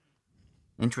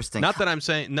 Interesting. Not that I'm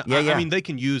saying I mean they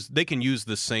can use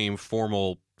the same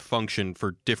formal function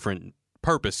for different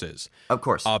purposes. Of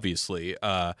course. Obviously.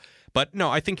 But no,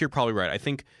 I think you're probably right. I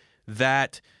think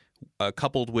that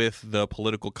coupled with the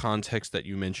political context that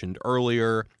you mentioned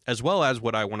earlier, as well as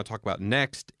what I want to talk about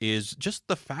next, is just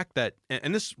the fact that,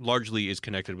 and this largely is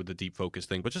connected with the deep focus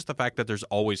thing, but just the fact that there's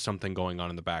always something going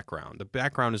on in the background. The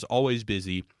background is always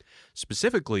busy.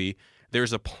 Specifically,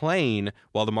 there's a plane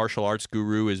while the martial arts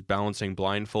guru is balancing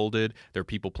blindfolded. There are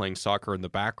people playing soccer in the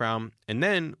background. And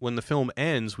then when the film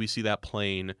ends, we see that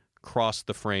plane cross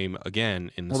the frame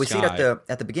again in the sky. Well, we see it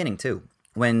at the beginning, too.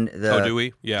 When Oh, do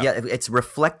we? Yeah. Yeah, it's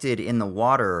reflected in the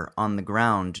water on the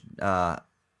ground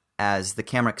as the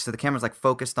camera. So the camera's like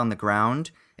focused on the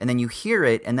ground, and then you hear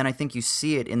it, and then I think you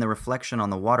see it in the reflection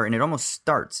on the water, and it almost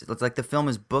starts. It looks like the film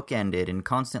is bookended, and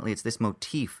constantly it's this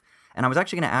motif. And I was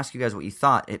actually going to ask you guys what you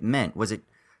thought it meant. Was it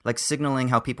like signaling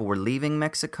how people were leaving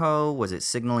Mexico? Was it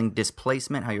signaling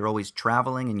displacement, how you're always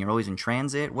traveling and you're always in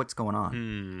transit? What's going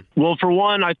on? Well, for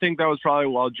one, I think that was probably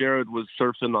while Jared was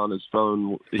surfing on his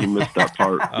phone. He missed that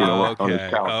part. On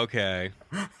his couch. Okay.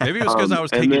 Maybe it was because I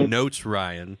was taking notes,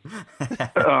 Ryan.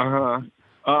 But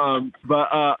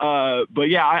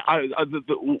yeah,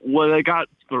 what I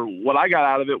got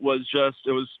out of it was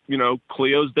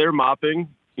Cleo's there mopping.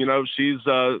 She's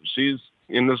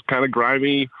in this kind of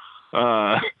grimy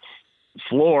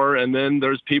floor, and then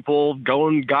there's people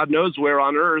going God knows where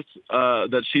on earth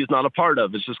that she's not a part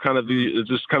of. It's just kind of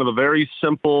a very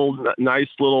simple, nice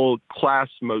little class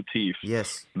motif.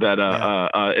 Yes. That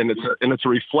and it's a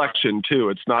reflection too.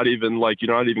 It's not even like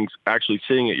you're not even actually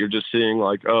seeing it. You're just seeing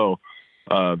like a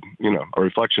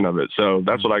reflection of it. So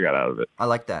that's what I got out of it. I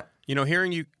like that.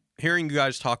 Hearing you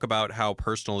guys talk about how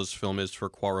personal this film is for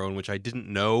Cuarón, which I didn't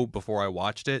know before I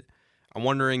watched it. I'm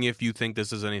wondering if you think this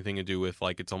has anything to do with,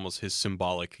 like, it's almost his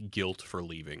symbolic guilt for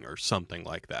leaving or something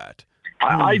like that.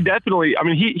 I definitely, I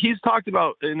mean, he's talked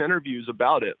about in interviews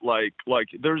about it. Like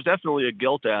there's definitely a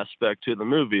guilt aspect to the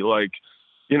movie. Like,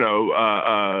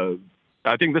 I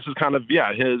think this is kind of,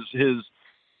 his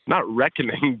not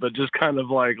reckoning, but just kind of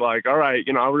like, all right,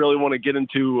 I really want to get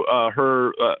into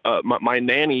my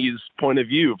nanny's point of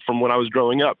view from when I was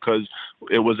growing up, because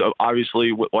it was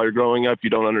obviously while you're growing up,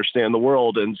 you don't understand the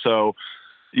world. And so,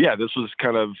 yeah, this was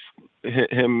kind of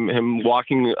him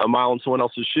walking a mile in someone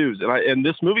else's shoes. And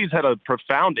this movie's had a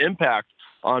profound impact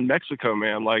on Mexico,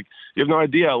 man. Like, you have no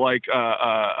idea. Like,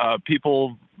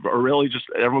 people are really just,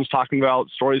 everyone's talking about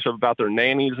stories about their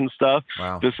nannies and stuff.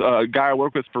 Wow. This guy I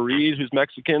work with, Farid, who's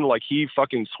Mexican, like, he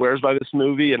fucking swears by this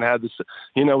movie and had this,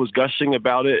 was gushing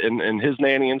about it and his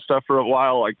nanny and stuff for a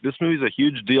while. Like, this movie's a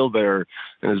huge deal there,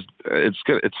 and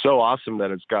it's so awesome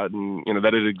that it's gotten,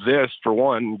 that it exists, for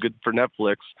one, good for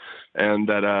Netflix, and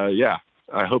that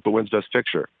I hope it wins Best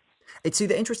Picture. See,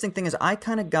 the interesting thing is, I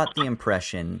kind of got the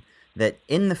impression that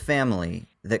in the family,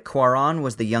 that Cuarón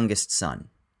was the youngest son.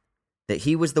 That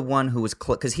he was the one who was,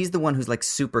 because he's the one who's like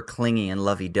super clingy and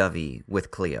lovey-dovey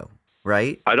with Cleo,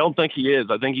 right? I don't think he is.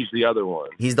 I think he's the other one.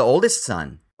 He's the oldest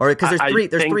son, or because there's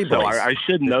three boys. I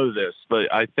should know this,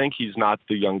 but I think he's not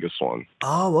the youngest one.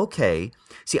 Oh, okay.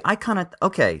 See,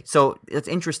 okay. So it's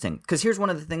interesting, because here's one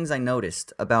of the things I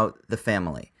noticed about the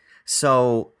family.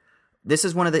 So this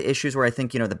is one of the issues where I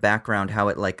think, the background, how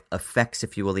it like affects,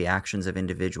 if you will, the actions of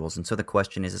individuals. And so the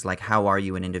question is like, how are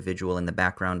you an individual in the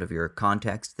background of your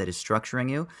context that is structuring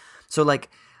you? So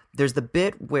like, there's the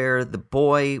bit where the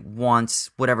boy wants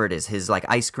whatever it is, his like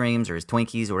ice creams or his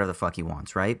Twinkies or whatever the fuck he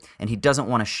wants, right? And he doesn't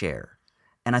want to share.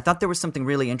 And I thought there was something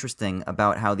really interesting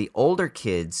about how the older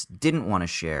kids didn't want to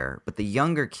share, but the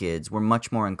younger kids were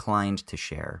much more inclined to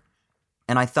share.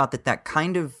 And I thought that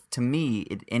kind of, to me,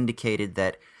 it indicated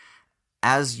that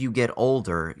as you get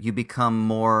older, you become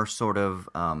more sort of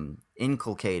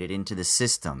inculcated into the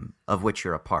system of which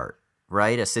you're a part,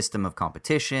 right? A system of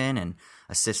competition and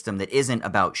a system that isn't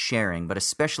about sharing, but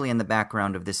especially in the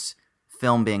background of this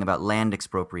film being about land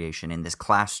expropriation and this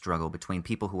class struggle between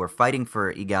people who are fighting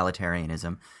for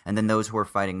egalitarianism and then those who are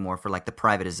fighting more for like the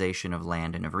privatization of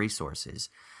land and of resources.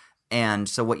 And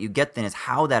so what you get then is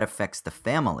how that affects the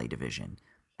family division,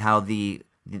 how the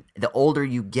older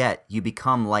you get, you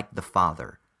become like the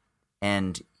father,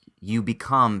 and you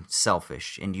become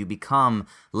selfish, and you become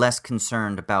less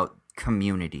concerned about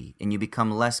community, and you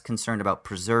become less concerned about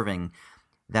preserving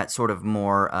that sort of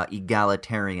more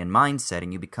egalitarian mindset,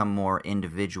 and you become more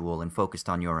individual and focused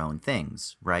on your own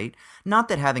things, right? Not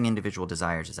that having individual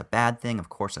desires is a bad thing. Of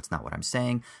course, that's not what I'm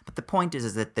saying. But the point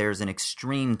is that there's an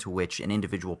extreme to which an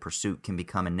individual pursuit can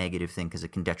become a negative thing because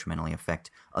it can detrimentally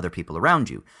affect other people around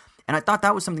you. And I thought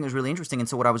that was something that was really interesting. And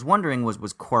so what I was wondering was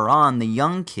Cuarón, the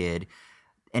young kid,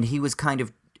 and he was kind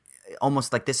of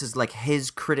almost like this is like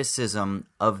his criticism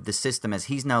of the system as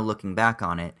he's now looking back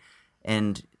on it.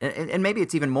 And maybe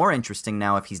it's even more interesting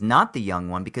now if he's not the young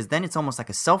one, because then it's almost like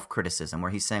a self-criticism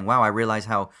where he's saying, wow, I realize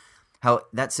how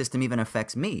that system even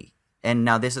affects me. And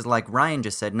now this is like Ryan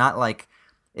just said,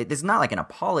 this is not like an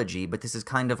apology, but this is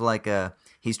kind of like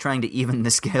he's trying to even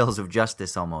the scales of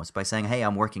justice almost by saying, hey,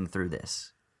 I'm working through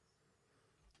this.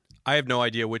 I have no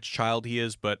idea which child he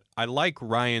is, but I like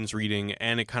Ryan's reading,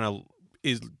 and it kind of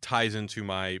ties into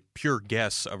my pure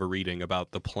guess of a reading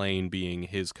about the plane being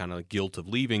his kind of guilt of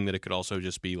leaving, that it could also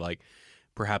just be like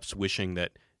perhaps wishing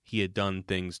that he had done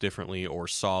things differently or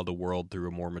saw the world through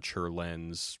a more mature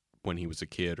lens when he was a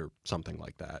kid or something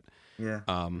like that. Yeah.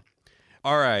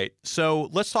 All right, so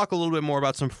let's talk a little bit more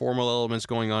about some formal elements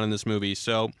going on in this movie.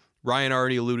 So Ryan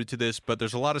already alluded to this, but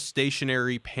there's a lot of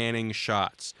stationary panning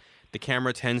shots. The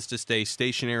camera tends to stay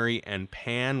stationary and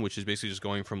pan, which is basically just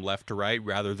going from left to right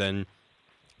rather than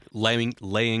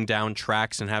laying down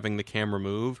tracks and having the camera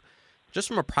move. Just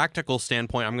from a practical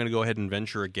standpoint, I'm going to go ahead and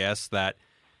venture a guess that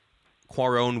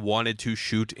Cuarón wanted to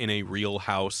shoot in a real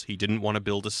house. He didn't want to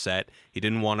build a set. He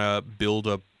didn't want to build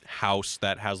a house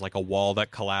that has like a wall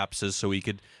that collapses so he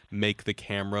could make the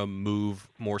camera move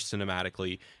more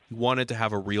cinematically. He wanted to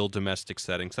have a real domestic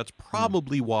setting. So that's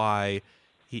probably why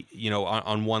he,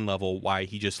 on one level, why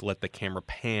he just let the camera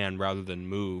pan rather than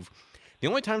move. The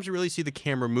only times we really see the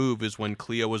camera move is when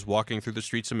Cleo is walking through the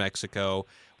streets of Mexico,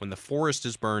 when the forest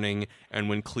is burning, and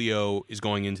when Cleo is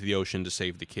going into the ocean to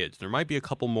save the kids. There might be a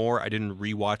couple more. I didn't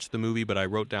rewatch the movie, but I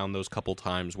wrote down those couple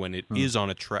times when it is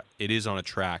on a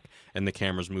track and the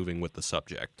camera's moving with the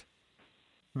subject.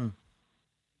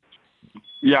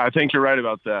 Yeah, I think you're right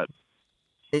about that.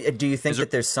 Do you think that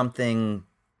there's something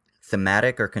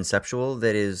thematic or conceptual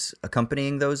that is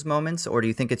accompanying those moments, or do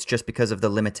you think it's just because of the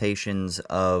limitations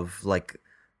of like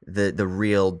the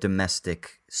real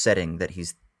domestic setting that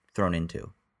he's thrown into?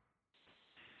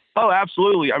 Oh,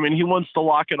 absolutely. I mean, he wants to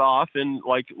lock it off, and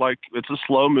like it's a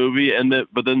slow movie,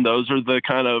 but then those are the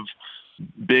kind of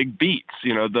big beats.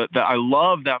 I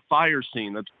love that fire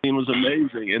scene. That scene was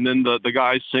amazing, and then the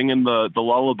guy singing the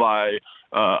lullaby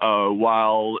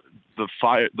while the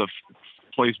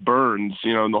place burns,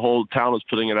 and the whole town is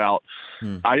putting it out.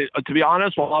 To be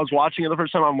honest, while I was watching it the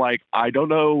first time, I'm like, I don't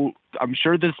know. I'm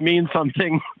sure this means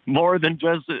something more than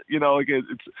just, it's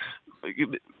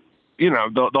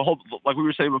the whole, like we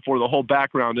were saying before, the whole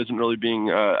background isn't really being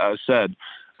said.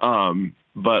 And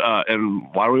why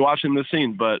are we watching this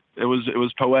scene? But it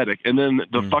was poetic. And then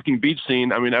the fucking beach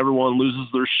scene, I mean, everyone loses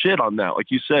their shit on that.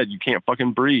 Like you said, you can't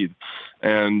fucking breathe.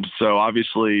 And so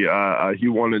obviously he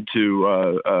wanted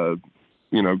to,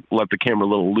 let the camera a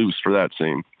little loose for that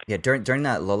scene. Yeah, during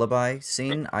that lullaby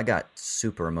scene, I got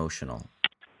super emotional.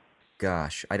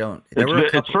 Gosh, I don't...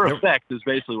 It's for effect, is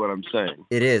basically what I'm saying.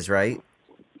 It is, right?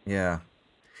 Yeah.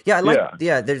 Yeah, I like...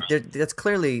 Yeah,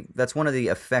 that's one of the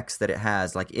effects that it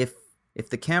has. Like, if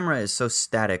the camera is so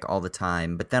static all the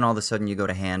time, but then all of a sudden you go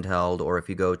to handheld, or if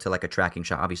you go to like a tracking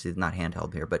shot, obviously it's not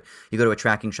handheld here, but you go to a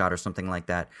tracking shot or something like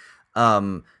that,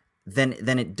 then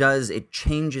it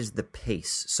changes the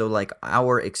pace. So like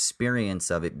our experience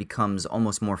of it becomes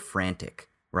almost more frantic,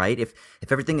 right? If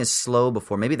everything is slow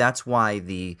before, maybe that's why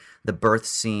the birth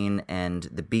scene and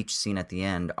the beach scene at the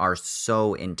end are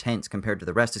so intense compared to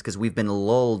the rest, is because we've been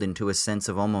lulled into a sense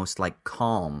of almost like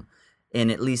calm in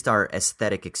at least our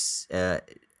aesthetic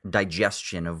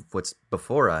digestion of what's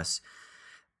before us.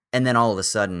 And then all of a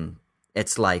sudden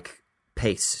it's like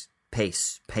pace,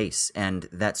 and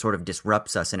that sort of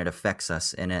disrupts us and it affects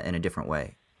us in a different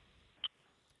way.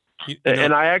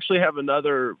 And I actually have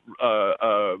another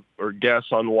or guess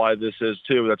on why this is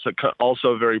too. That's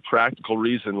also a very practical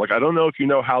reason. Like, I don't know if you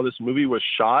know how this movie was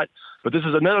shot, but this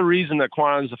is another reason that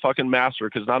Cuarón's a fucking master,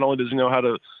 because not only does he know how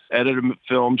to edit a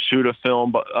film, shoot a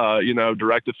film, but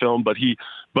direct a film, but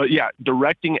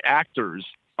directing actors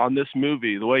on this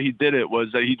movie, the way he did it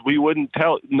was that we wouldn't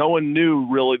tell. No one knew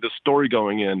really the story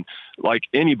going in, like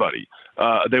anybody.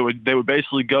 They would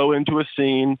basically go into a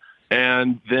scene,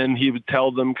 and then he would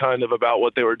tell them kind of about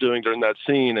what they were doing during that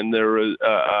scene. And there was,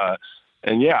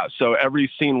 so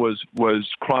every scene was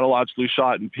chronologically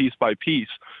shot and piece by piece.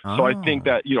 Oh. So I think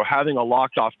that, having a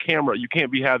locked off camera, you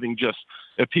can't be having just,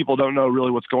 if people don't know really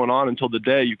what's going on until the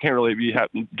day, you can't really be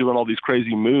doing all these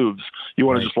crazy moves. You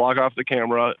want to just lock off the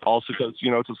camera, also because,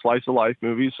 it's a slice of life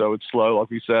movie, so it's slow, like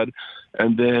we said.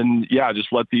 And then,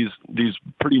 just let these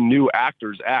pretty new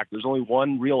actors act. There's only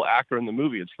one real actor in the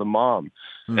movie. It's the mom.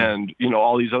 And,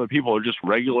 all these other people are just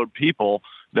regular people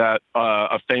that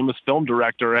a famous film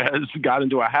director has got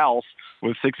into a house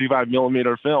with 65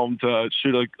 millimeter film to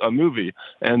shoot a movie.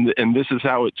 And this is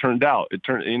how it turned out.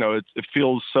 It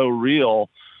feels so real,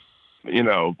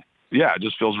 it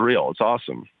just feels real. It's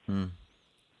awesome.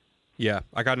 Yeah,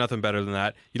 I got nothing better than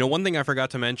that. You know, one thing I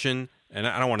forgot to mention, and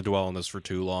I don't want to dwell on this for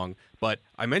too long, but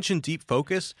I mentioned deep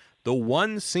focus. The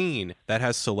one scene that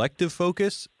has selective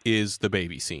focus is the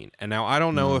baby scene. And now I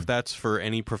don't know if that's for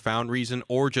any profound reason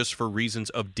or just for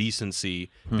reasons of decency,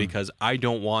 because I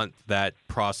don't want that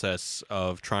process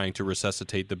of trying to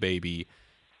resuscitate the baby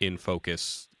in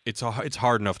focus. It's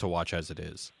hard enough to watch as it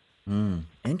is.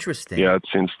 Interesting. Yeah, it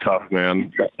seems tough,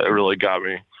 man. It really got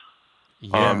me.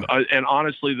 Yeah. And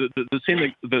honestly, the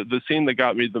scene that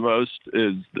got me the most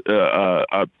is,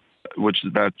 which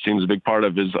that seems a big part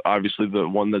of, is obviously the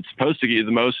one that's supposed to get you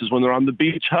the most, is when they're on the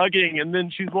beach hugging, and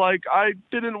then she's like, "I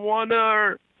didn't want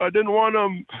her. I didn't want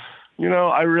him." You know,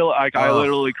 I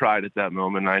literally cried at that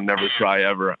moment. I never cry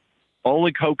ever.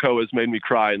 Only Coco has made me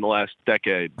cry in the last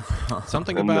decade.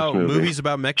 Something in about this movie. movies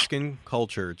about Mexican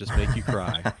culture just make you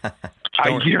cry.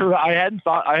 I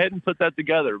hadn't put that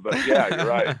together, but yeah, you're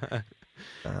right.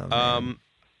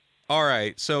 All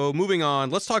right, so moving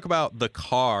on, let's talk about the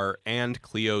car and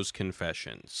Cleo's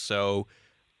confession. So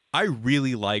I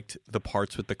really liked the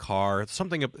parts with the car.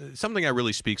 Something that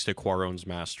really speaks to Cuarón's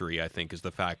mastery, I think, is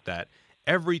the fact that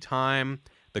every time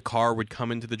the car would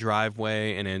come into the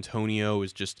driveway and Antonio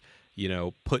is just, you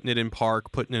know, putting it in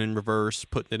park, putting it in reverse,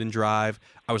 putting it in drive,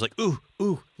 I was like, ooh,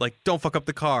 like, don't fuck up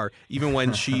the car. Even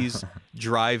when she's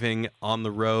driving on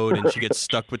the road and she gets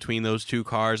stuck between those two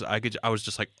cars, I was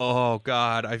just like, oh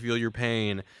God, I feel your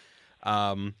pain.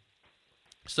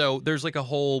 So there's like a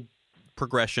whole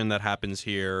progression that happens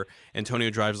here. Antonio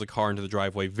drives the car into the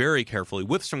driveway very carefully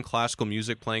with some classical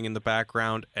music playing in the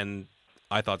background, and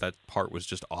I thought that part was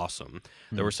just awesome.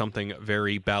 There was something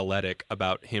very balletic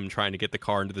about him trying to get the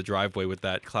car into the driveway with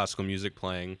that classical music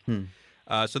playing.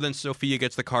 So then Sophia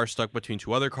gets the car stuck between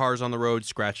two other cars on the road,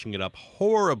 scratching it up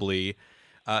horribly.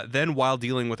 Then while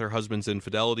dealing with her husband's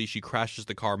infidelity, she crashes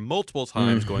the car multiple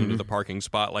times, going to the parking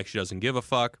spot like she doesn't give a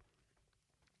fuck.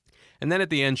 And then at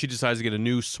the end, she decides to get a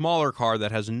new, smaller car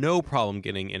that has no problem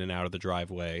getting in and out of the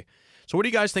driveway. So what do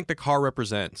you guys think the car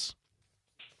represents?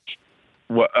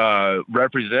 What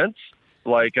represents?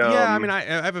 Like, yeah, I mean, I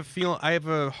have a feeling, I have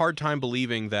a hard time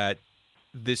believing that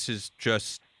this is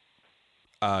just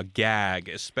a gag,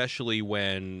 especially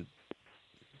when.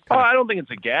 I don't think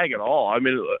it's a gag at all. I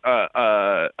mean,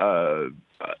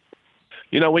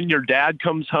 you know, when your dad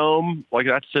comes home, like,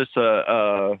 that's just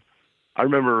I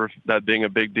remember that being a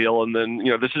big deal. And then,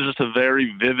 you know, this is just a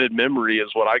very vivid memory is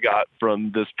what I got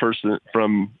from this person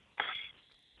from,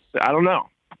 I don't know.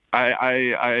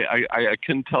 I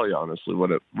couldn't tell you honestly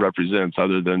what it represents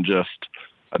other than just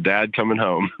a dad coming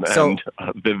home and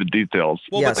vivid details.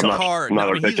 Well, Yeah, but the car,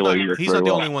 he's not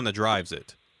the only one that drives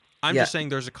it. I'm Yeah. just saying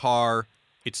there's a car,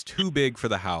 it's too big for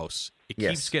the house. It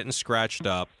Yes. keeps getting scratched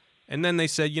up. And then they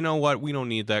said, you know what, we don't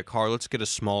need that car. Let's get a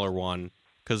smaller one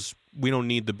because we don't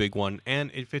need the big one.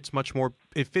 And it fits much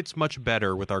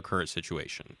better with our current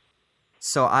situation.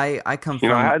 So I come from.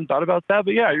 You know, I hadn't thought about that,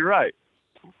 but yeah, you're right.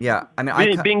 Yeah, I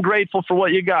mean, Being grateful for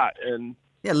what you got and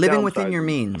living within your downsizing.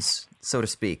 means, so to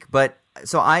speak. But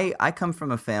so I come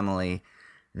from a family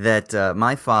that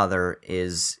my father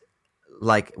is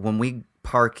like, when we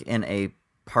park in a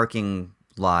parking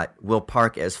lot, we'll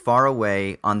park as far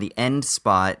away on the end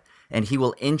spot, and he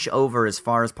will inch over as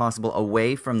far as possible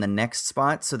away from the next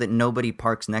spot so that nobody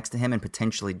parks next to him and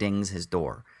potentially dings his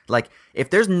door. Like, if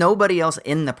there's nobody else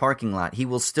in the parking lot, he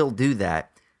will still do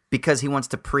that because he wants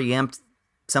to preempt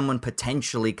someone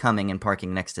potentially coming and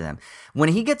parking next to them. When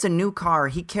he gets a new car,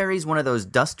 he carries one of those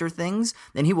duster things,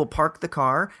 and he will park the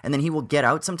car, and then he will get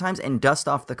out sometimes and dust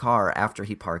off the car after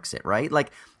he parks it, right?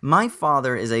 Like, my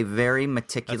father is a very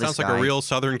meticulous That sounds guy. like a real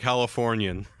Southern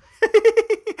Californian.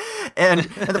 And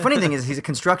the funny thing is, he's a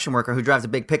construction worker who drives a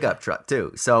big pickup truck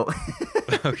too. So,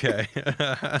 Okay.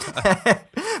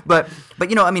 but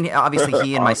you know, I mean, obviously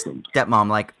he and Awesome. my stepmom,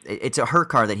 like, it's her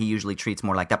car that he usually treats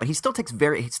more like that. But he still takes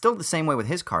he's still the same way with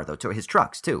his car though, to his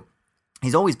trucks too.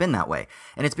 He's always been that way,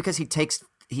 and it's because he takes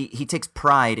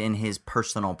pride in his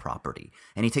personal property,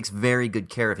 and he takes very good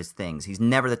care of his things. He's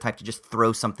never the type to just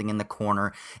throw something in the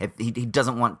corner. If he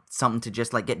doesn't want something to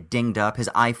just like get dinged up. His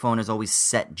iPhone is always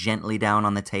set gently down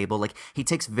on the table. Like, he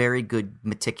takes very good,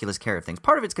 meticulous care of things.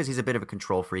 Part of it's because he's a bit of a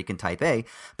control freak and type A,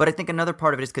 but I think another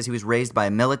part of it is because he was raised by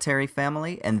a military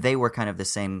family, and they were kind of the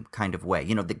same kind of way.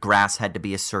 You know, the grass had to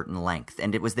be a certain length,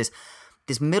 and it was this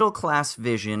middle-class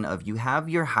vision of, you have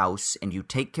your house and you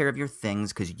take care of your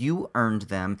things because you earned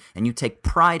them and you take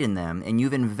pride in them and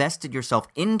you've invested yourself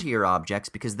into your objects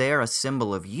because they are a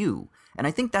symbol of you. And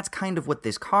I think that's kind of what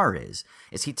this car is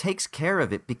he takes care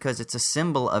of it because it's a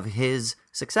symbol of his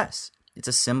success. It's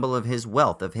a symbol of his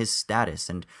wealth, of his status,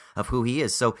 and of who he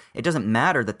is. So it doesn't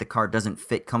matter that the car doesn't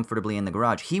fit comfortably in the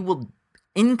garage. He will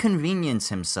inconvenience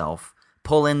himself,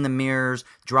 pull in the mirrors,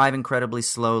 drive incredibly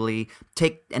slowly,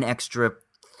 take an extra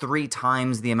 3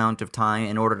 times the amount of time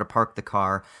in order to park the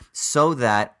car so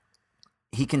that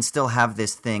he can still have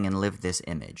this thing and live this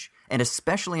image. And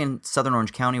especially in Southern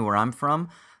Orange County where I'm from,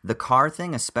 the car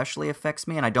thing especially affects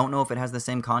me, and I don't know if it has the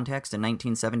same context in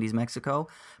 1970s Mexico,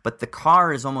 but the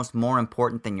car is almost more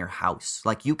important than your house.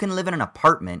 Like, you can live in an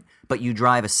apartment, but you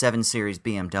drive a 7 Series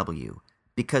BMW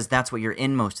because that's what you're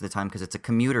in most of the time because it's a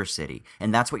commuter city,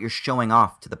 and that's what you're showing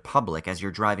off to the public as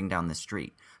you're driving down the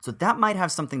street. So that might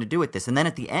have something to do with this. And then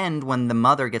at the end, when the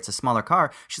mother gets a smaller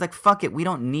car, she's like, fuck it, we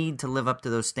don't need to live up to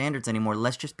those standards anymore.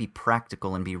 Let's just be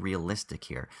practical and be realistic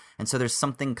here. And so there's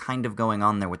something kind of going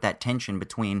on there with that tension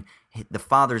between the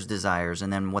father's desires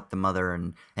and then what the mother,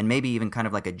 and maybe even kind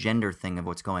of like a gender thing of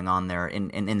what's going on there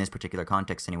in this particular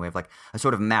context anyway, of like a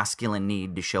sort of masculine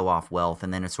need to show off wealth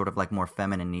and then a sort of like more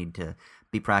feminine need to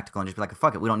be practical and just be like,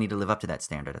 fuck it, we don't need to live up to that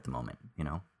standard at the moment, you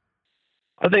know?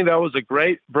 I think that was a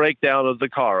great breakdown of the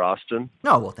car, Austin.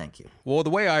 No, well, thank you. Well,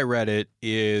 the way I read it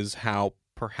is how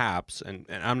perhaps, and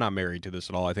I'm not married to this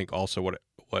at all, I think also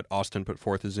what Austin put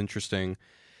forth is interesting.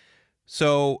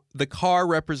 So the car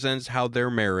represents how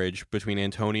their marriage between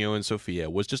Antonio and Sophia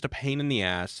was just a pain in the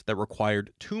ass that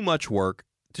required too much work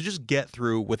to just get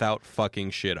through without fucking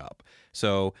shit up.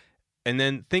 So, and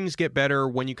then things get better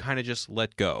when you kind of just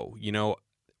let go, you know?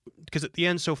 Because at the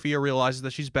end, Sophia realizes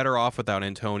that she's better off without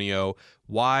Antonio.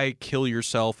 Why kill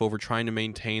yourself over trying to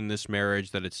maintain this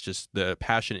marriage that it's just the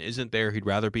passion isn't there? He'd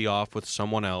rather be off with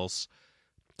someone else.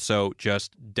 So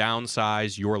just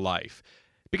downsize your life.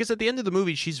 Because at the end of the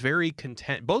movie, she's very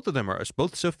content. Both of them are.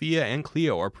 Both Sophia and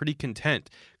Cleo are pretty content.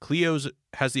 Cleo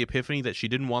has the epiphany that she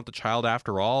didn't want the child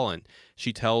after all, and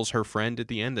she tells her friend at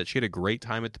the end that she had a great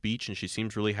time at the beach and she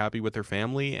seems really happy with her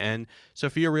family. And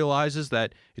Sophia realizes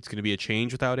that it's going to be a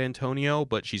change without Antonio,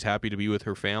 but she's happy to be with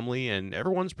her family. And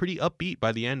everyone's pretty upbeat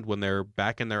by the end when they're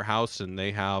back in their house and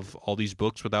they have all these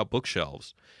books without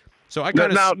bookshelves. So I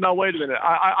kind of now wait a minute.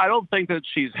 I don't think that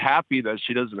she's happy that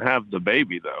she doesn't have the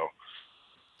baby though.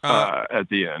 At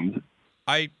the end,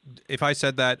 if I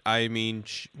said that, I mean,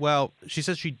 she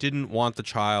says she didn't want the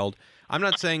child. I'm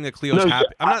not saying that Cleo's happy.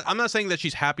 I'm not saying that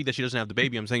she's happy that she doesn't have the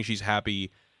baby. I'm saying she's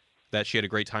happy that she had a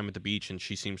great time at the beach and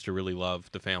she seems to really love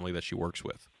the family that she works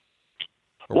with.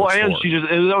 Well, and she just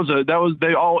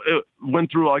they all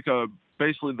went through like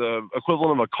basically the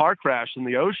equivalent of a car crash in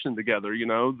the ocean together. You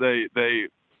know, they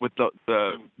with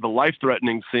the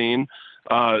life-threatening scene.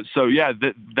 So yeah,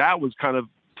 that was kind of,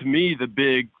 to me, the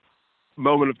big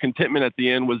moment of contentment at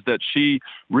the end was that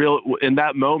in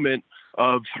that moment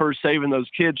of her saving those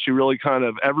kids, she really kind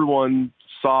of, everyone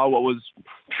saw what was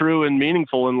true and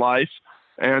meaningful in life,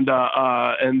 and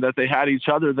that they had each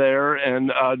other there,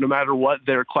 and no matter what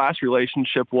their class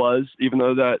relationship was, even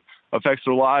though that affects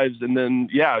their lives. And then,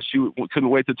 yeah, she couldn't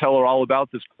wait to tell her all about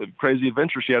this crazy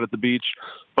adventure she had at the beach.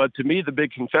 But to me, the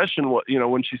big confession,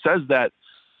 when she says that,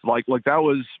 like that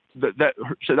was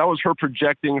her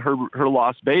projecting her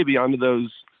lost baby onto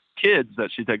those kids that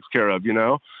she takes care of. You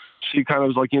know, she kind of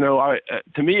was like,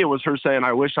 to me, it was her saying,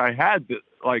 I wish I had,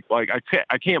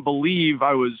 I can't believe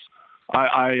I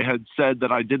had said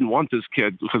that I didn't want this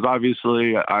kid, because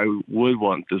obviously I would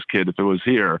want this kid if it was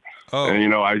here. Oh,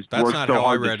 and I worked so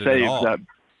hard to save that.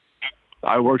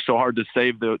 I worked so hard to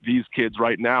save these kids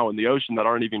right now in the ocean that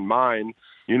aren't even mine.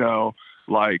 How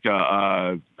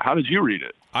did you read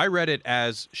it? I read it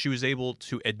as she was able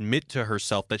to admit to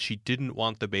herself that she didn't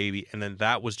want the baby, and then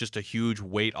that was just a huge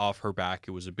weight off her back.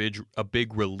 It was a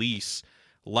big release.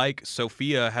 Like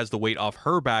Sophia has the weight off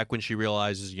her back when she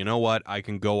realizes, you know what, I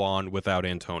can go on without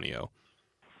Antonio.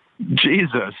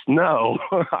 Jesus, no.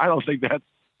 I don't think that's...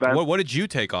 What did you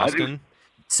take, Austin?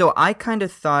 So I kind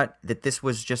of thought that this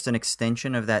was just an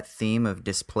extension of that theme of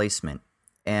displacement.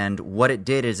 And what it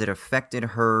did is it affected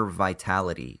her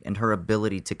vitality and her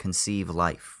ability to conceive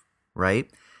life,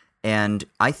 right? And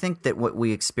I think that what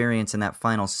we experience in that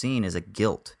final scene is a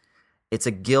guilt. It's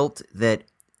a guilt and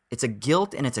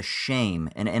it's a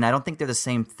shame. And I don't think they're the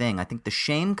same thing. I think the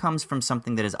shame comes from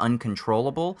something that is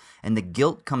uncontrollable, and the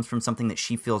guilt comes from something that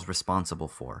she feels responsible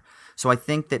for. So I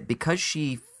think that because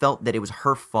she felt that it was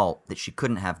her fault that she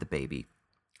couldn't have the baby,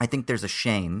 I think there's a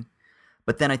shame.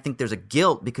 But then I think there's a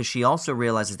guilt because she also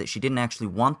realizes that she didn't actually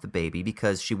want the baby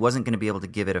because she wasn't going to be able to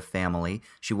give it a family.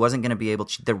 She wasn't going to be able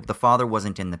to, the father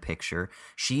wasn't in the picture.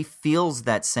 She feels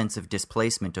that sense of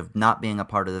displacement of not being a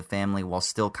part of the family while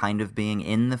still kind of being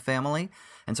in the family.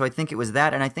 And so I think it was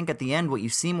that. And I think at the end, what you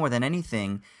see more than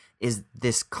anything is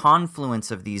this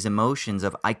confluence of these emotions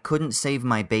of I couldn't save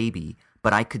my baby,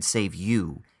 but I could save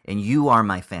you, and you are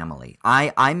my family.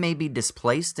 I may be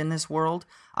displaced in this world.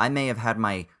 I may have had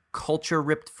my culture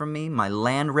ripped from me, my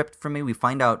land ripped from me. We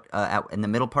find out in the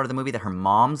middle part of the movie that her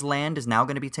mom's land is now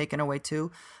going to be taken away too.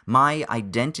 My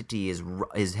identity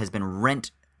has been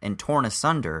rent and torn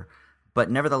asunder, but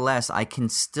nevertheless, I can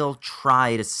still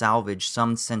try to salvage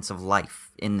some sense of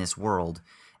life in this world.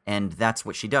 And that's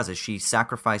what she does, is she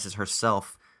sacrifices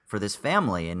herself for this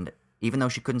family. And even though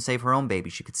she couldn't save her own baby,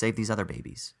 she could save these other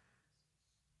babies.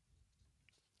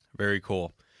 Very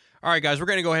cool. All right, guys, we're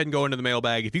going to go ahead and go into the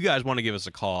mailbag. If you guys want to give us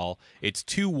a call, it's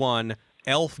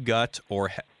 21-ELF-GUT or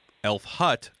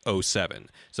ELF-HUT-07.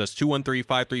 So that's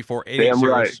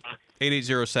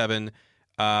 213-534-8807.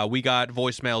 We got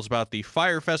voicemails about the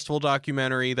Fire Festival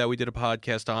documentary that we did a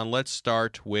podcast on. Let's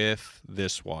start with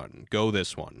this one. Go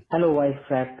this one. Hello,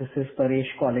 Wisecrack. This is Paresh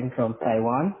calling from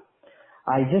Taiwan.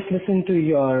 I just listened to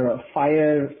your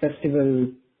Fire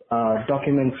Festival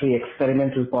documentary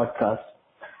experimental podcast.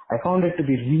 I found it to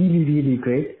be really, really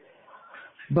great.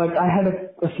 But I had a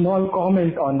small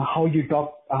comment on how you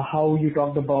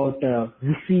talked about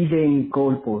receiving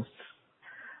goalposts.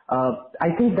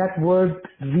 I think that word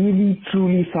really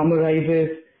truly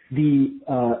summarizes the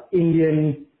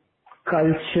Indian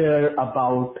culture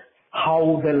about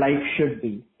how the life should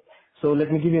be. So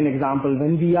let me give you an example.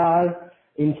 When we are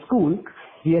in school,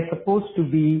 we are supposed to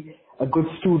be a good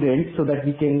student so that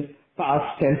we can pass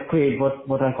 10th grade,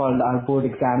 what I call our board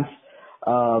exams,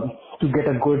 to get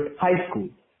a good high school.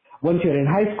 Once you're in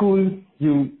high school,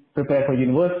 you prepare for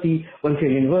university. Once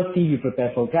you're in university, you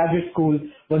prepare for graduate school.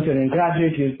 Once you're in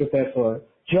graduate, you prepare for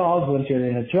jobs. Once you're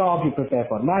in a job, you prepare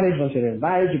for marriage. Once you're in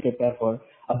marriage, you prepare for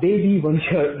a baby. Once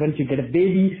you get a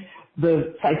baby,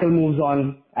 the cycle moves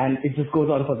on and it just goes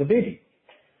on for the baby.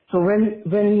 So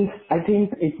when I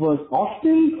think it was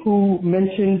Austin who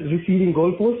mentioned receiving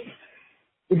goalposts,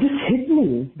 it just hit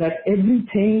me that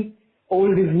everything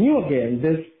old is new again.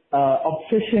 This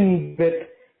obsession with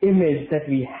image that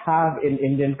we have in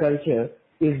Indian culture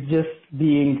is just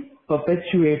being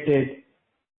perpetuated,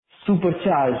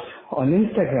 supercharged on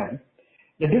Instagram.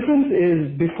 The difference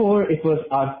is before it was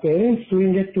our parents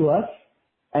doing it to us,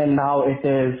 and now it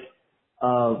is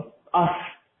us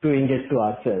doing it to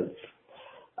ourselves.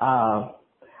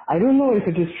 I don't know if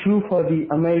it is true for the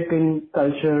American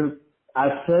culture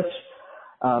as such,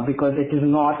 because it is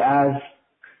not as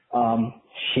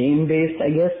shame-based, I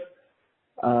guess.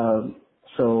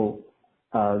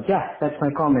 Yeah, that's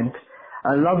my comment.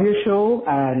 I love your show,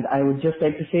 and I would just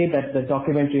like to say that the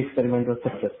documentary experiment was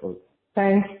successful.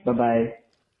 Thanks. Bye-bye.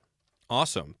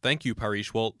 Awesome. Thank you,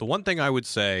 Parish. Well, the one thing I would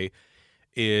say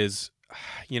is,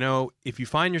 if you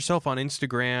find yourself on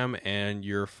Instagram and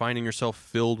you're finding yourself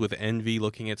filled with envy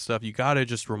looking at stuff, you got to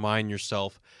just remind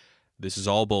yourself, this is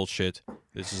all bullshit.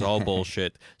 This is all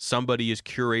bullshit. Somebody is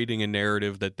curating a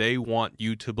narrative that they want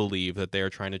you to believe, that they are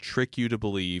trying to trick you to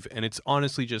believe, and it's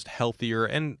honestly just healthier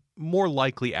and more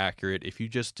likely accurate if you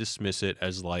just dismiss it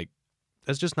as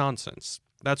just nonsense.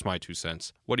 That's my 2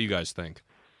 cents. What do you guys think?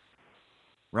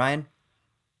 Ryan?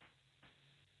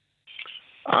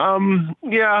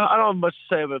 Yeah, I don't have much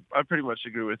to say, but I pretty much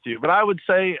agree with you. But I would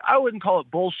say I wouldn't call it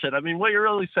bullshit. I mean, what you're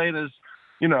really saying is,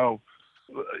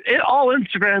 all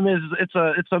Instagram is,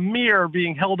 it's a mirror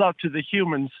being held up to the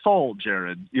human soul,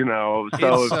 Jared. So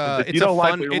if you don't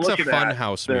like what you're looking at, it's a fun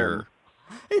house mirror.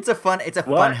 It's a fun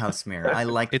house mirror. I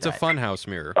like it's that. It's a fun house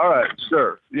mirror. All right,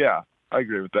 sure. Yeah, I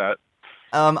agree with that.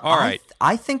 All right.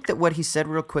 I think that what he said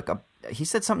real quick, he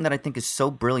said something that I think is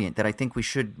so brilliant that I think we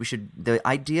should the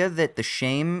idea that the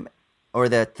shame or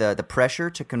that the pressure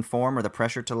to conform or the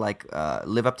pressure to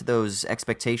live up to those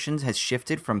expectations has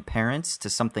shifted from parents to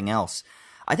something else.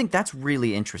 I think that's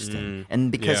really interesting.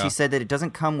 And because he said that it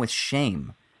doesn't come with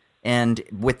shame. And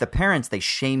with the parents, they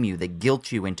shame you. They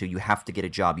guilt you into, you have to get a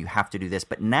job, you have to do this.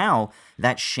 But now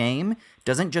that shame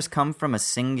doesn't just come from a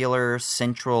singular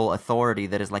central authority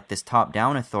that is like this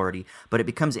top-down authority, but it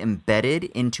becomes embedded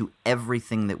into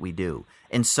everything that we do.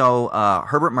 And so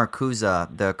Herbert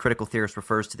Marcuse, the critical theorist,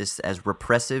 refers to this as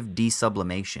repressive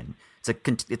desublimation.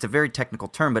 It's a very technical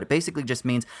term, but it basically just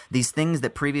means these things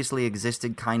that previously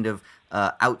existed kind of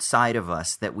outside of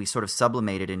us that we sort of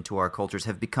sublimated into our cultures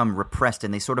have become repressed,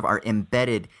 and they sort of are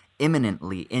embedded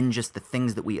imminently in just the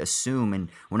things that we assume, and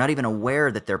we're not even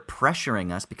aware that they're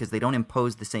pressuring us because they don't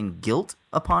impose the same guilt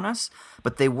upon us,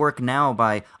 but they work now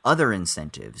by other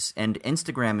incentives. And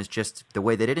Instagram is just the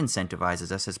way that it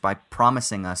incentivizes us is by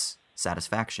promising us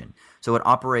satisfaction. So it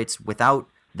operates without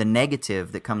the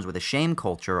negative that comes with a shame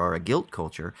culture or a guilt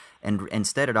culture, and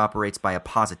instead it operates by a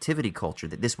positivity culture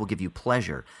that this will give you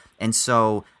pleasure. And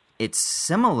so it's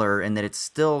similar in that it's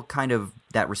still kind of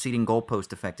that receding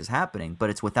goalpost effect is happening, but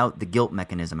it's without the guilt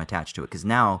mechanism attached to it, because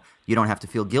now you don't have to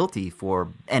feel guilty for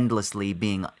endlessly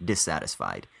being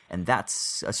dissatisfied. And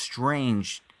that's a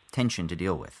strange tension to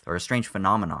deal with, or a strange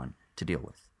phenomenon to deal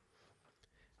with.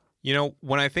 You know,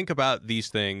 when I think about these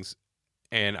things,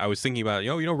 and I was thinking about,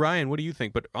 Ryan, what do you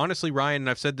think? But honestly, Ryan, and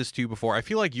I've said this to you before, I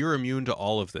feel like you're immune to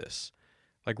all of this.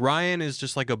 Like, Ryan is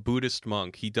just like a Buddhist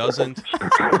monk. He doesn't,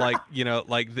 like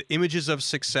the images of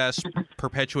success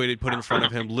perpetuated, put in front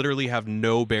of him, literally have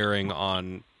no bearing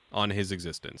on his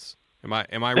existence. Am I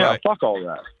right? Yeah, fuck all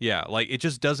that. Yeah, like, it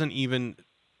just doesn't even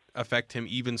affect him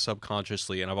even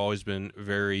subconsciously, and I've always been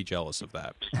very jealous of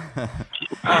that.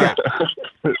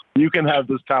 You can have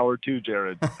this power too,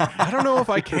 Jared. I don't know if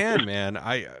I can, man.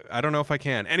 I don't know if I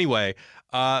can. Anyway,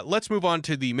 let's move on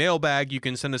to the mailbag. You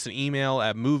can send us an email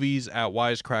at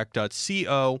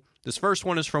movies@wisecrack.co. This first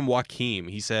one is from Joaquim.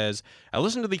 He says, I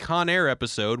listened to the Con Air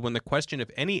episode when the question if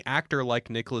any actor like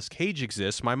Nicolas Cage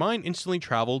exists, my mind instantly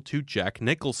traveled to Jack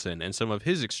Nicholson and some of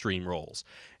his extreme roles.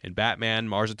 In Batman,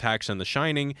 Mars Attacks, and The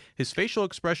Shining, his facial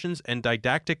expressions and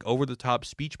didactic over-the-top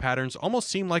speech patterns almost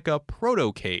seem like a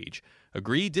proto-Cage.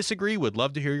 Agree, disagree? Would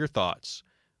love to hear your thoughts.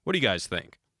 What do you guys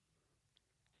think?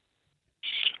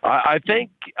 I think,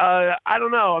 I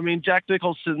don't know. I mean, Jack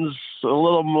Nicholson's a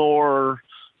little more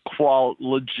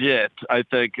legit, I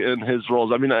think, in his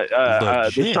roles. I mean,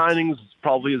 The Shining's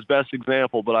probably his best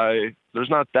example, but there's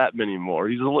not that many more.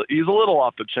 He's a little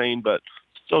off the chain, but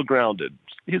still grounded.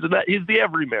 He's the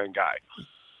everyman guy.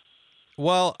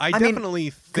 Well, I definitely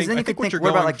think. Then you I think could think, what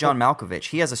about like John Malkovich?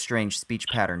 He has a strange speech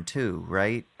pattern too,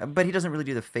 right? But he doesn't really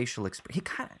do the facial expression.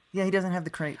 He doesn't have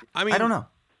the I mean, I don't know.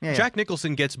 Yeah, Jack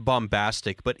Nicholson gets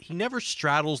bombastic, but he never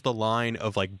straddles the line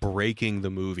of like breaking the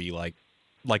movie like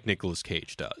Nicolas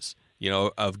Cage does.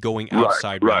 Of going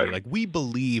outside. Right. Like, we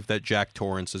believe that Jack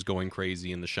Torrance is going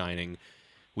crazy in The Shining.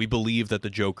 We believe that the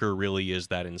Joker really is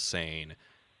that insane.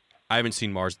 I haven't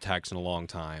seen Mars Attacks in a long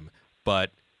time,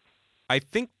 but I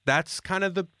think that's kind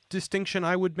of the distinction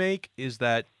I would make, is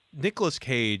that Nicolas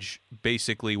Cage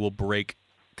basically will break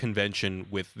convention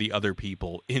with the other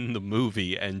people in the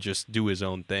movie and just do his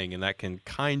own thing, and that can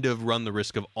kind of run the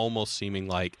risk of almost seeming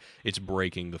like it's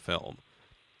breaking the film.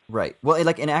 Right. Well,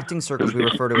 like in acting circles, we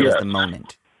refer to it as the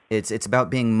moment. It's about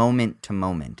being moment to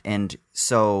moment. And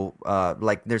so,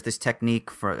 like, there's this technique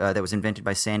that was invented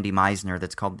by Sandy Meisner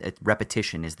that's called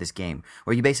repetition is this game,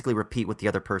 where you basically repeat what the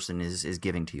other person is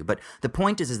giving to you. But the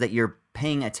point is that you're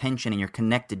paying attention and you're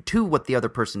connected to what the other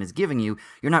person is giving you.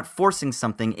 You're not forcing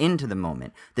something into the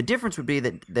moment. The difference would be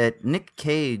that Nick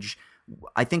Cage,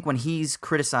 I think when he's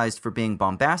criticized for being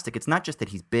bombastic, it's not just that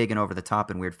he's big and over the top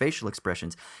and weird facial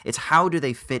expressions. It's how do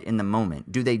they fit in the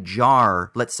moment? Do they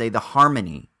jar, let's say, the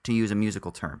harmony, to use a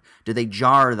musical term? Do they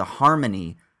jar the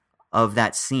harmony of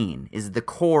that scene? Is the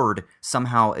chord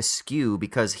somehow askew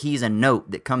because he's a note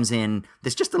that comes in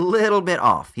that's just a little bit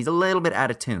off? He's a little bit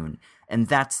out of tune. And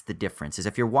that's the difference, is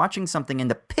if you're watching something and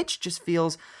the pitch just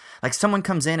feels like someone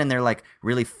comes in and they're like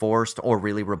really forced or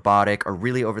really robotic or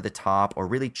really over the top or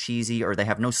really cheesy, or they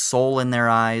have no soul in their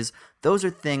eyes. Those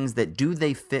are things that, do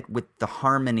they fit with the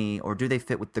harmony or do they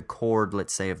fit with the chord,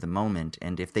 let's say, of the moment?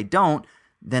 And if they don't,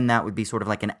 then that would be sort of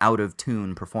like an out of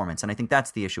tune performance. And I think that's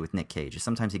the issue with Nick Cage, is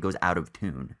sometimes he goes out of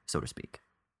tune, so to speak.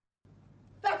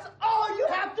 That's all you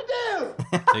have to do.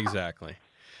 Exactly.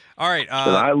 All right.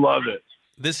 I love it.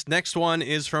 This next one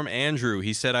is from Andrew.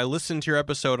 He said, I listened to your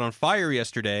episode on Fire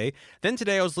yesterday. Then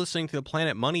today I was listening to the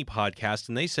Planet Money podcast,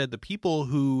 and they said the people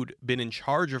who'd been in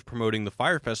charge of promoting the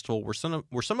Fire Festival were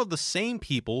some of the same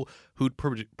people who'd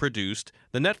produced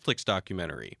the Netflix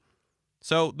documentary.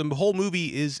 So the whole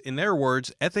movie is, in their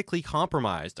words, ethically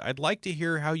compromised. I'd like to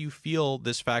hear how you feel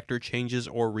this factor changes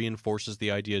or reinforces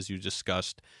the ideas you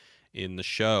discussed in the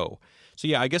show. So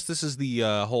yeah, I guess this is the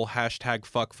whole hashtag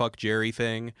fuck Jerry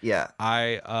thing. Yeah.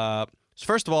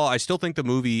 First of all, I still think the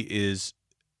movie is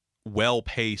well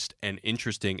paced and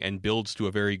interesting and builds to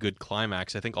a very good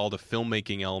climax. I think all the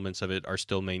filmmaking elements of it are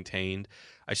still maintained.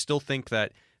 I still think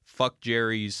that fuck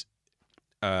Jerry's.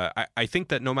 I think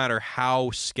that no matter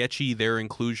how sketchy their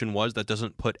inclusion was, that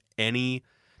doesn't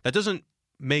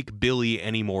make Billy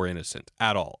any more innocent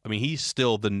at all. I mean, he's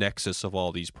still the nexus of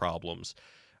all these problems.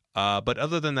 But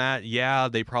other than that, yeah,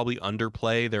 they probably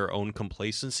underplay their own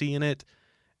complacency in it,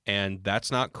 and that's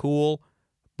not cool.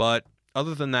 But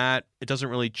other than that, it doesn't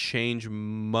really change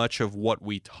much of what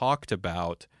we talked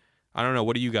about. I don't know.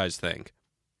 What do you guys think?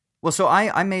 Well, so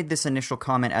I made this initial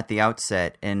comment at the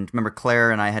outset, and remember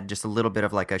Claire and I had just a little bit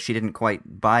of like she didn't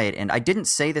quite buy it, and I didn't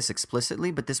say this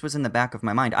explicitly, but this was in the back of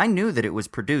my mind. I knew that it was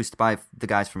produced by the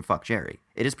guys from Fuck Jerry.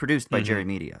 It is produced by Jerry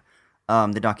Media.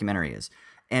 The documentary is.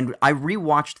 And I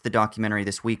rewatched the documentary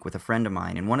this week with a friend of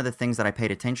mine, and one of the things that I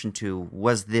paid attention to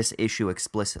was this issue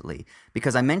explicitly.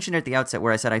 Because I mentioned at the outset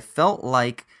where I said I felt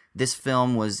like this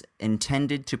film was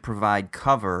intended to provide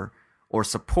cover or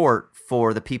support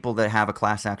for the people that have a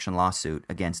class action lawsuit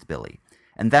against Billy.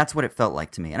 And that's what it felt like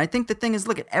to me. And I think the thing is,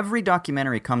 look, every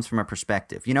documentary comes from a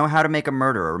perspective. You know, How to Make a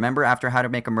Murderer. Remember after How to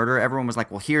Make a Murderer, everyone was like,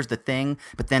 well, here's the thing.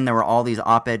 But then there were all these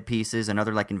op-ed pieces and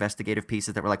other like investigative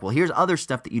pieces that were like, well, here's other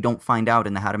stuff that you don't find out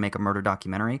in the How to Make a Murder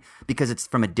documentary because it's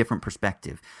from a different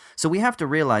perspective. So we have to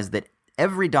realize that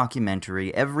every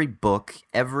documentary, every book,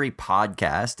 every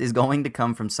podcast is going to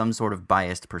come from some sort of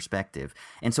biased perspective.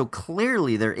 And so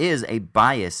clearly there is a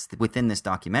bias within this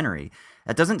documentary.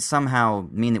 That doesn't somehow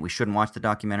mean that we shouldn't watch the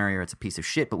documentary or it's a piece of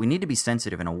shit, but we need to be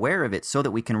sensitive and aware of it so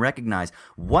that we can recognize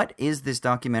what is this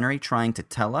documentary trying to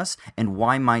tell us and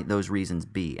why might those reasons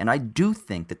be. And I do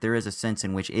think that there is a sense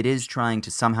in which it is trying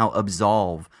to somehow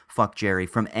absolve Fuck Jerry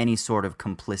from any sort of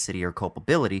complicity or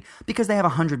culpability because they have a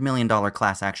 $100 million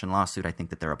class action lawsuit I think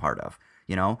that they're a part of,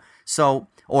 you know? So,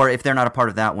 or if they're not a part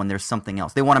of that one, there's something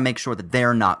else. They want to make sure that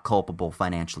they're not culpable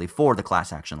financially for the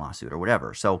class action lawsuit or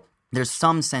whatever. So there's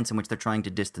some sense in which they're trying to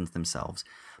distance themselves.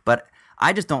 But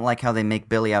I just don't like how they make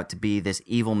Billy out to be this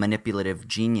evil, manipulative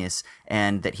genius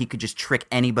and that he could just trick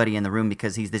anybody in the room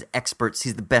because he's this expert,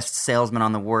 he's the best salesman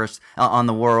on the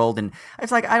world. And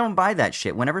it's like, I don't buy that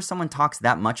shit. Whenever someone talks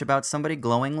that much about somebody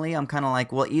glowingly, I'm kind of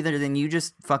like, well, either then you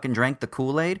just fucking drank the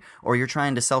Kool-Aid or you're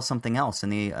trying to sell something else in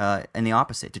the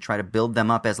opposite to try to build them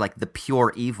up as like the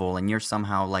pure evil and you're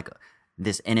somehow like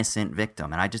this innocent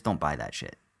victim. And I just don't buy that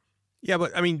shit. Yeah,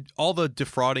 but I mean, all the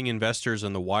defrauding investors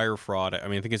and the wire fraud, I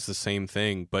mean, I think it's the same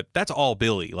thing, but that's all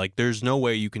Billy. Like, there's no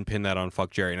way you can pin that on Fuck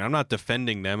Jerry. And I'm not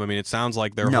defending them. I mean, it sounds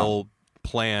like their whole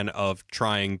plan of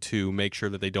trying to make sure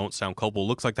that they don't sound culpable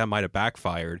looks like that might have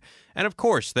backfired. And of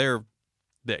course,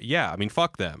 yeah, I mean,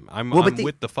 fuck them. I'm with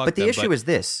the fuck them. But the issue is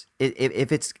this.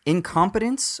 If it's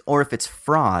incompetence or if it's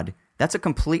fraud, that's a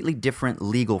completely different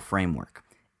legal framework.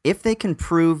 If they can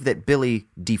prove that Billy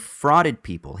defrauded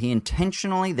people,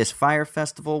 this Fire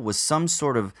Festival was some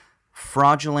sort of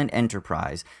fraudulent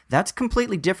enterprise, that's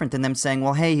completely different than them saying,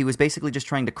 well, hey, he was basically just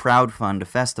trying to crowdfund a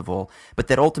festival, but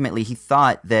that ultimately he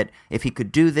thought that if he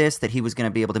could do this, that he was going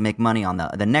to be able to make money on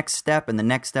the next step, and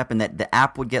that the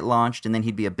app would get launched, and then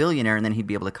he'd be a billionaire, and then he'd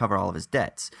be able to cover all of his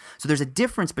debts. So there's a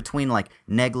difference between like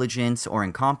negligence or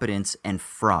incompetence and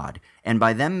fraud. And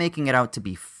by them making it out to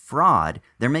be fraud,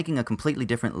 they're making a completely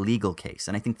different legal case.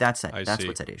 And I think that's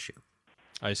what's at issue.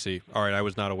 I see. All right, I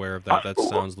was not aware of that. That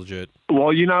sounds legit.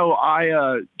 Well, you know,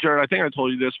 Jared, I think I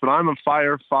told you this, but I'm a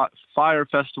Fire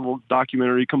Festival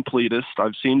documentary completist.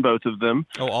 I've seen both of them.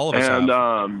 Oh, all of us have.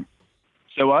 And,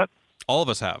 say what? All of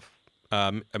us have.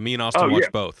 Me and Austin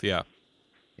watched both, yeah.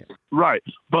 Right.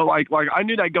 But like I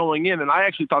knew that going in, and I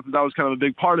actually thought that was kind of a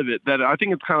big part of it, that I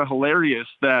think it's kind of hilarious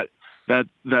that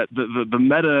the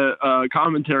meta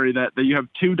commentary that you have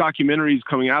two documentaries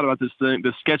coming out about this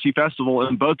sketchy festival,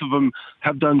 and both of them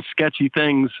have done sketchy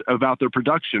things about their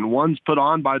production. One's put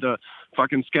on by the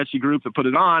fucking sketchy group that put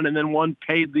it on, and then one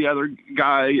paid the other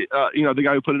guy, the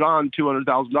guy who put it on,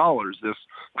 $200,000, this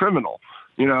criminal,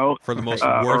 for the most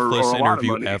worthless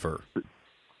interview ever.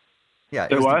 Yeah.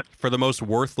 What? For the most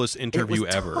worthless interview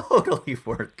ever. Totally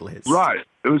worthless. Right.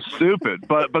 It was stupid,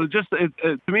 but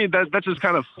to me that's just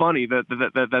kind of funny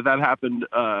that happened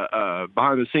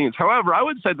behind the scenes. However, I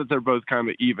would say that they're both kind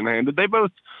of even-handed. They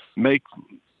both make,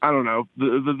 I don't know,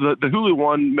 the Hulu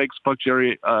one makes Fuck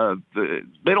Jerry.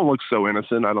 They don't look so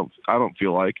innocent. I don't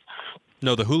feel like.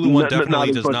 No, the Hulu one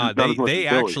definitely does not. They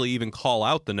actually even call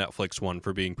out the Netflix one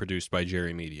for being produced by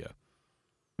Jerry Media.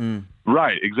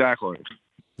 Right. Exactly.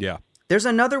 Yeah. There's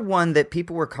another one that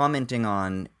people were commenting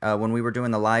on when we were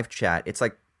doing the live chat. It's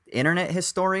like Internet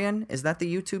Historian. Is that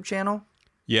the YouTube channel?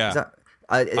 Yeah.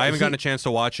 I haven't gotten a chance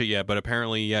to watch it yet, but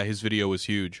apparently, yeah, his video was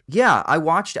huge. Yeah, I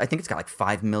watched it. I think it's got like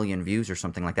 5 million views or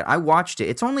something like that. I watched it.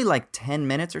 It's only like 10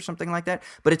 minutes or something like that,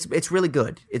 but it's really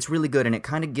good. It's really good, and it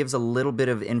kind of gives a little bit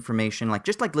of information, like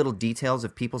just like little details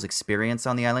of people's experience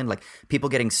on the island, like people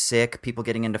getting sick, people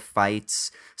getting into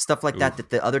fights, stuff like that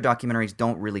the other documentaries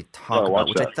don't really talk about,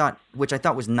 which I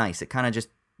thought was nice. It kind of just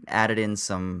added in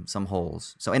some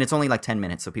holes. So, and it's only like 10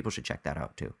 minutes, so people should check that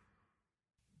out too.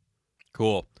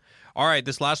 Cool. All right,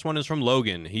 this last one is from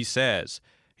Logan. He says,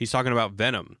 he's talking about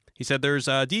Venom. He said, there's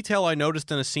a detail I noticed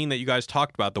in a scene that you guys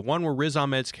talked about, the one where Riz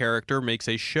Ahmed's character makes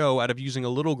a show out of using a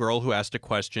little girl who asked a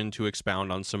question to expound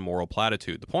on some moral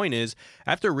platitude. The point is,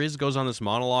 after Riz goes on this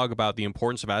monologue about the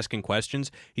importance of asking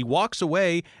questions, he walks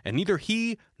away and neither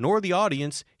he nor the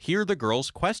audience hear the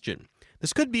girl's question.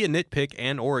 This could be a nitpick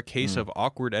and or a case of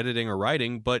awkward editing or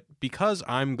writing, but because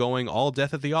I'm going all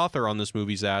death at the author on this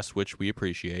movie's ass, which we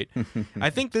appreciate, I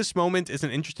think this moment is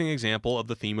an interesting example of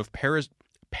the theme of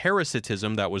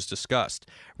parasitism that was discussed.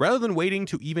 Rather than waiting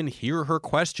to even hear her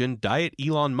question, Diet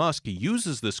Elon Musk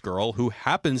uses this girl, who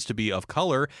happens to be of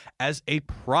color, as a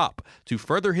prop to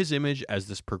further his image as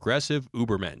this progressive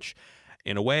ubermensch.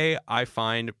 In a way, I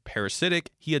find parasitic.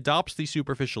 He adopts the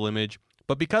superficial image,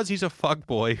 but because he's a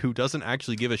fuckboy who doesn't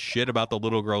actually give a shit about the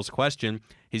little girl's question,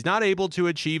 he's not able to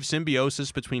achieve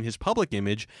symbiosis between his public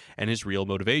image and his real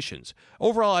motivations.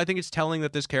 Overall, I think it's telling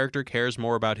that this character cares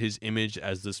more about his image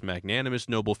as this magnanimous,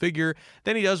 noble figure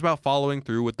than he does about following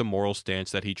through with the moral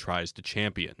stance that he tries to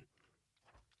champion.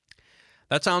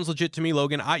 That sounds legit to me,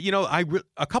 Logan.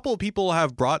 A couple of people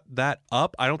have brought that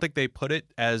up. I don't think they put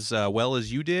it as well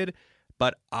as you did,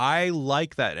 but I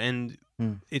like that. And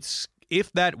it's,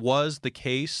 if that was the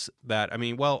case,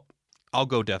 I'll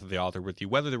go death of the author with you.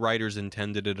 Whether the writers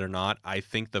intended it or not, I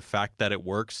think the fact that it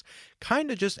works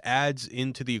kind of just adds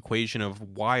into the equation of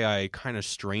why I kind of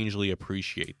strangely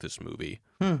appreciate this movie.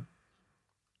 You're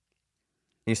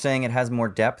saying it has more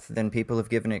depth than people have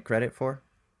given it credit for?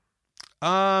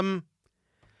 I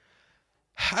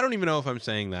don't even know if I'm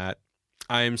saying that.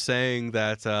 I'm saying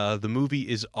that the movie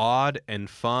is odd and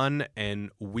fun and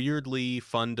weirdly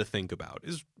fun to think about.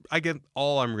 Is I get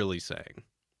all I'm really saying.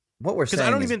 What we're saying I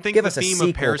don't is, even think give the us a theme sequel,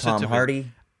 of parasitism. Tom Hardy.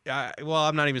 Well,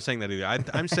 I'm not even saying that either.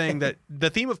 I'm saying that the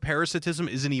theme of parasitism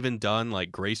isn't even done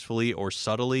like gracefully or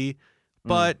subtly,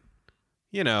 but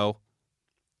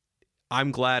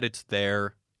I'm glad it's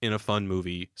there in a fun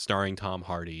movie starring Tom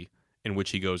Hardy, in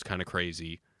which he goes kind of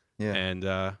crazy. Yeah, and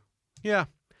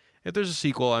if there's a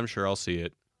sequel, I'm sure I'll see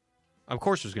it. Of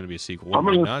course, there's going to be a sequel. Am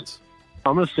I nuts?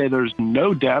 I'm going to say there's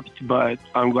no depth, but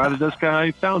I'm glad that this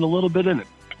guy found a little bit in it.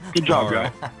 Good job,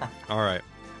 guy. All right,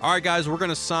 guys, we're going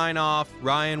to sign off.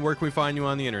 Ryan, where can we find you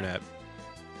on the internet?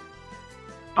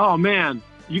 Oh, man.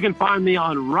 You can find me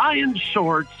on Ryan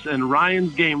Shorts and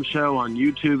Ryan's Game Show on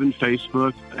YouTube and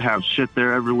Facebook. I have shit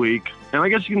there every week. And I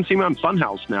guess you can see me on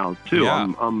Funhouse now, too.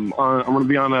 Yeah. I'm going to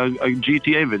be on a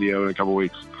GTA video in a couple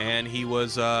weeks. And he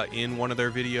was in one of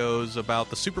their videos about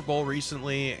the Super Bowl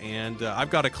recently, and I've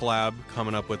got a collab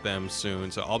coming up with them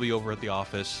soon, so I'll be over at the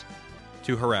office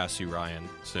to harass you, Ryan,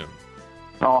 soon.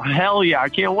 Oh, hell yeah. I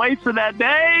can't wait for that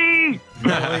day!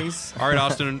 Nice. All right,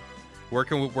 Austin, where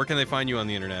can they find you on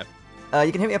the internet?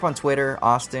 You can hit me up on Twitter,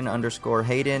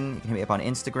 Austin_Hayden. You can hit me up on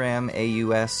Instagram,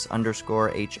 AUS_HAY.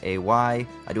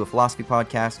 I do a philosophy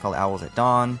podcast called Owls at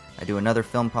Dawn. I do another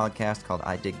film podcast called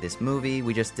I Dig This Movie.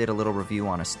 We just did a little review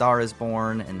on A Star Is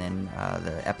Born, and then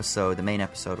the main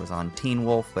episode was on Teen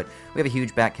Wolf, but we have a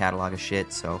huge back catalog of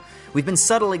shit, so we've been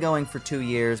subtly going for 2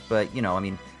 years, but,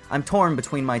 I'm torn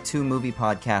between my two movie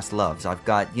podcast loves. I've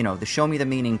got, the Show Me the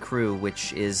Meaning crew,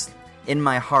 which is in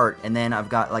my heart, and then I've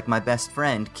got my best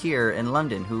friend Keir in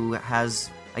London, who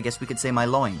has, I guess we could say, my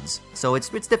loins. So it's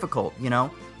difficult,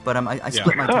 but I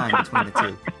split my time between the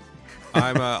two.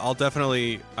 I'll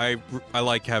definitely. I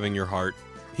like having your heart.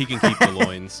 He can keep the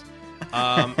loins.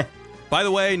 By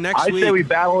the way, next week I say we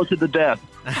battle to the death.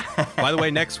 By the way,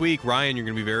 next week, Ryan, you're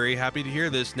going to be very happy to hear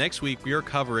this. Next week, we are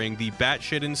covering the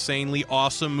batshit insanely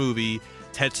awesome movie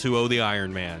Tetsuo the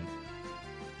Iron Man.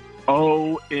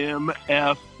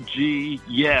 OMFG,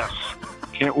 yes.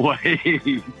 Can't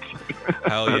wait.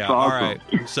 Hell yeah. Awesome. All right.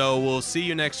 So we'll see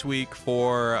you next week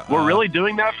for... We're really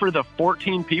doing that for the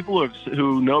 14 people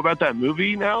who know about that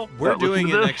movie now? We're doing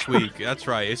it next week. That's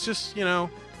right. It's just,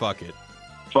 fuck it.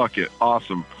 Fuck it.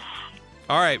 Awesome.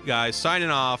 All right, guys. Signing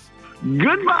off.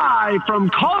 Goodbye from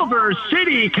Culver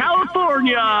City,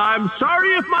 California. I'm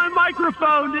sorry if my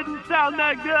microphone didn't sound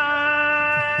that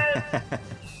good.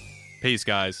 Peace,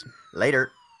 guys.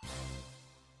 Later.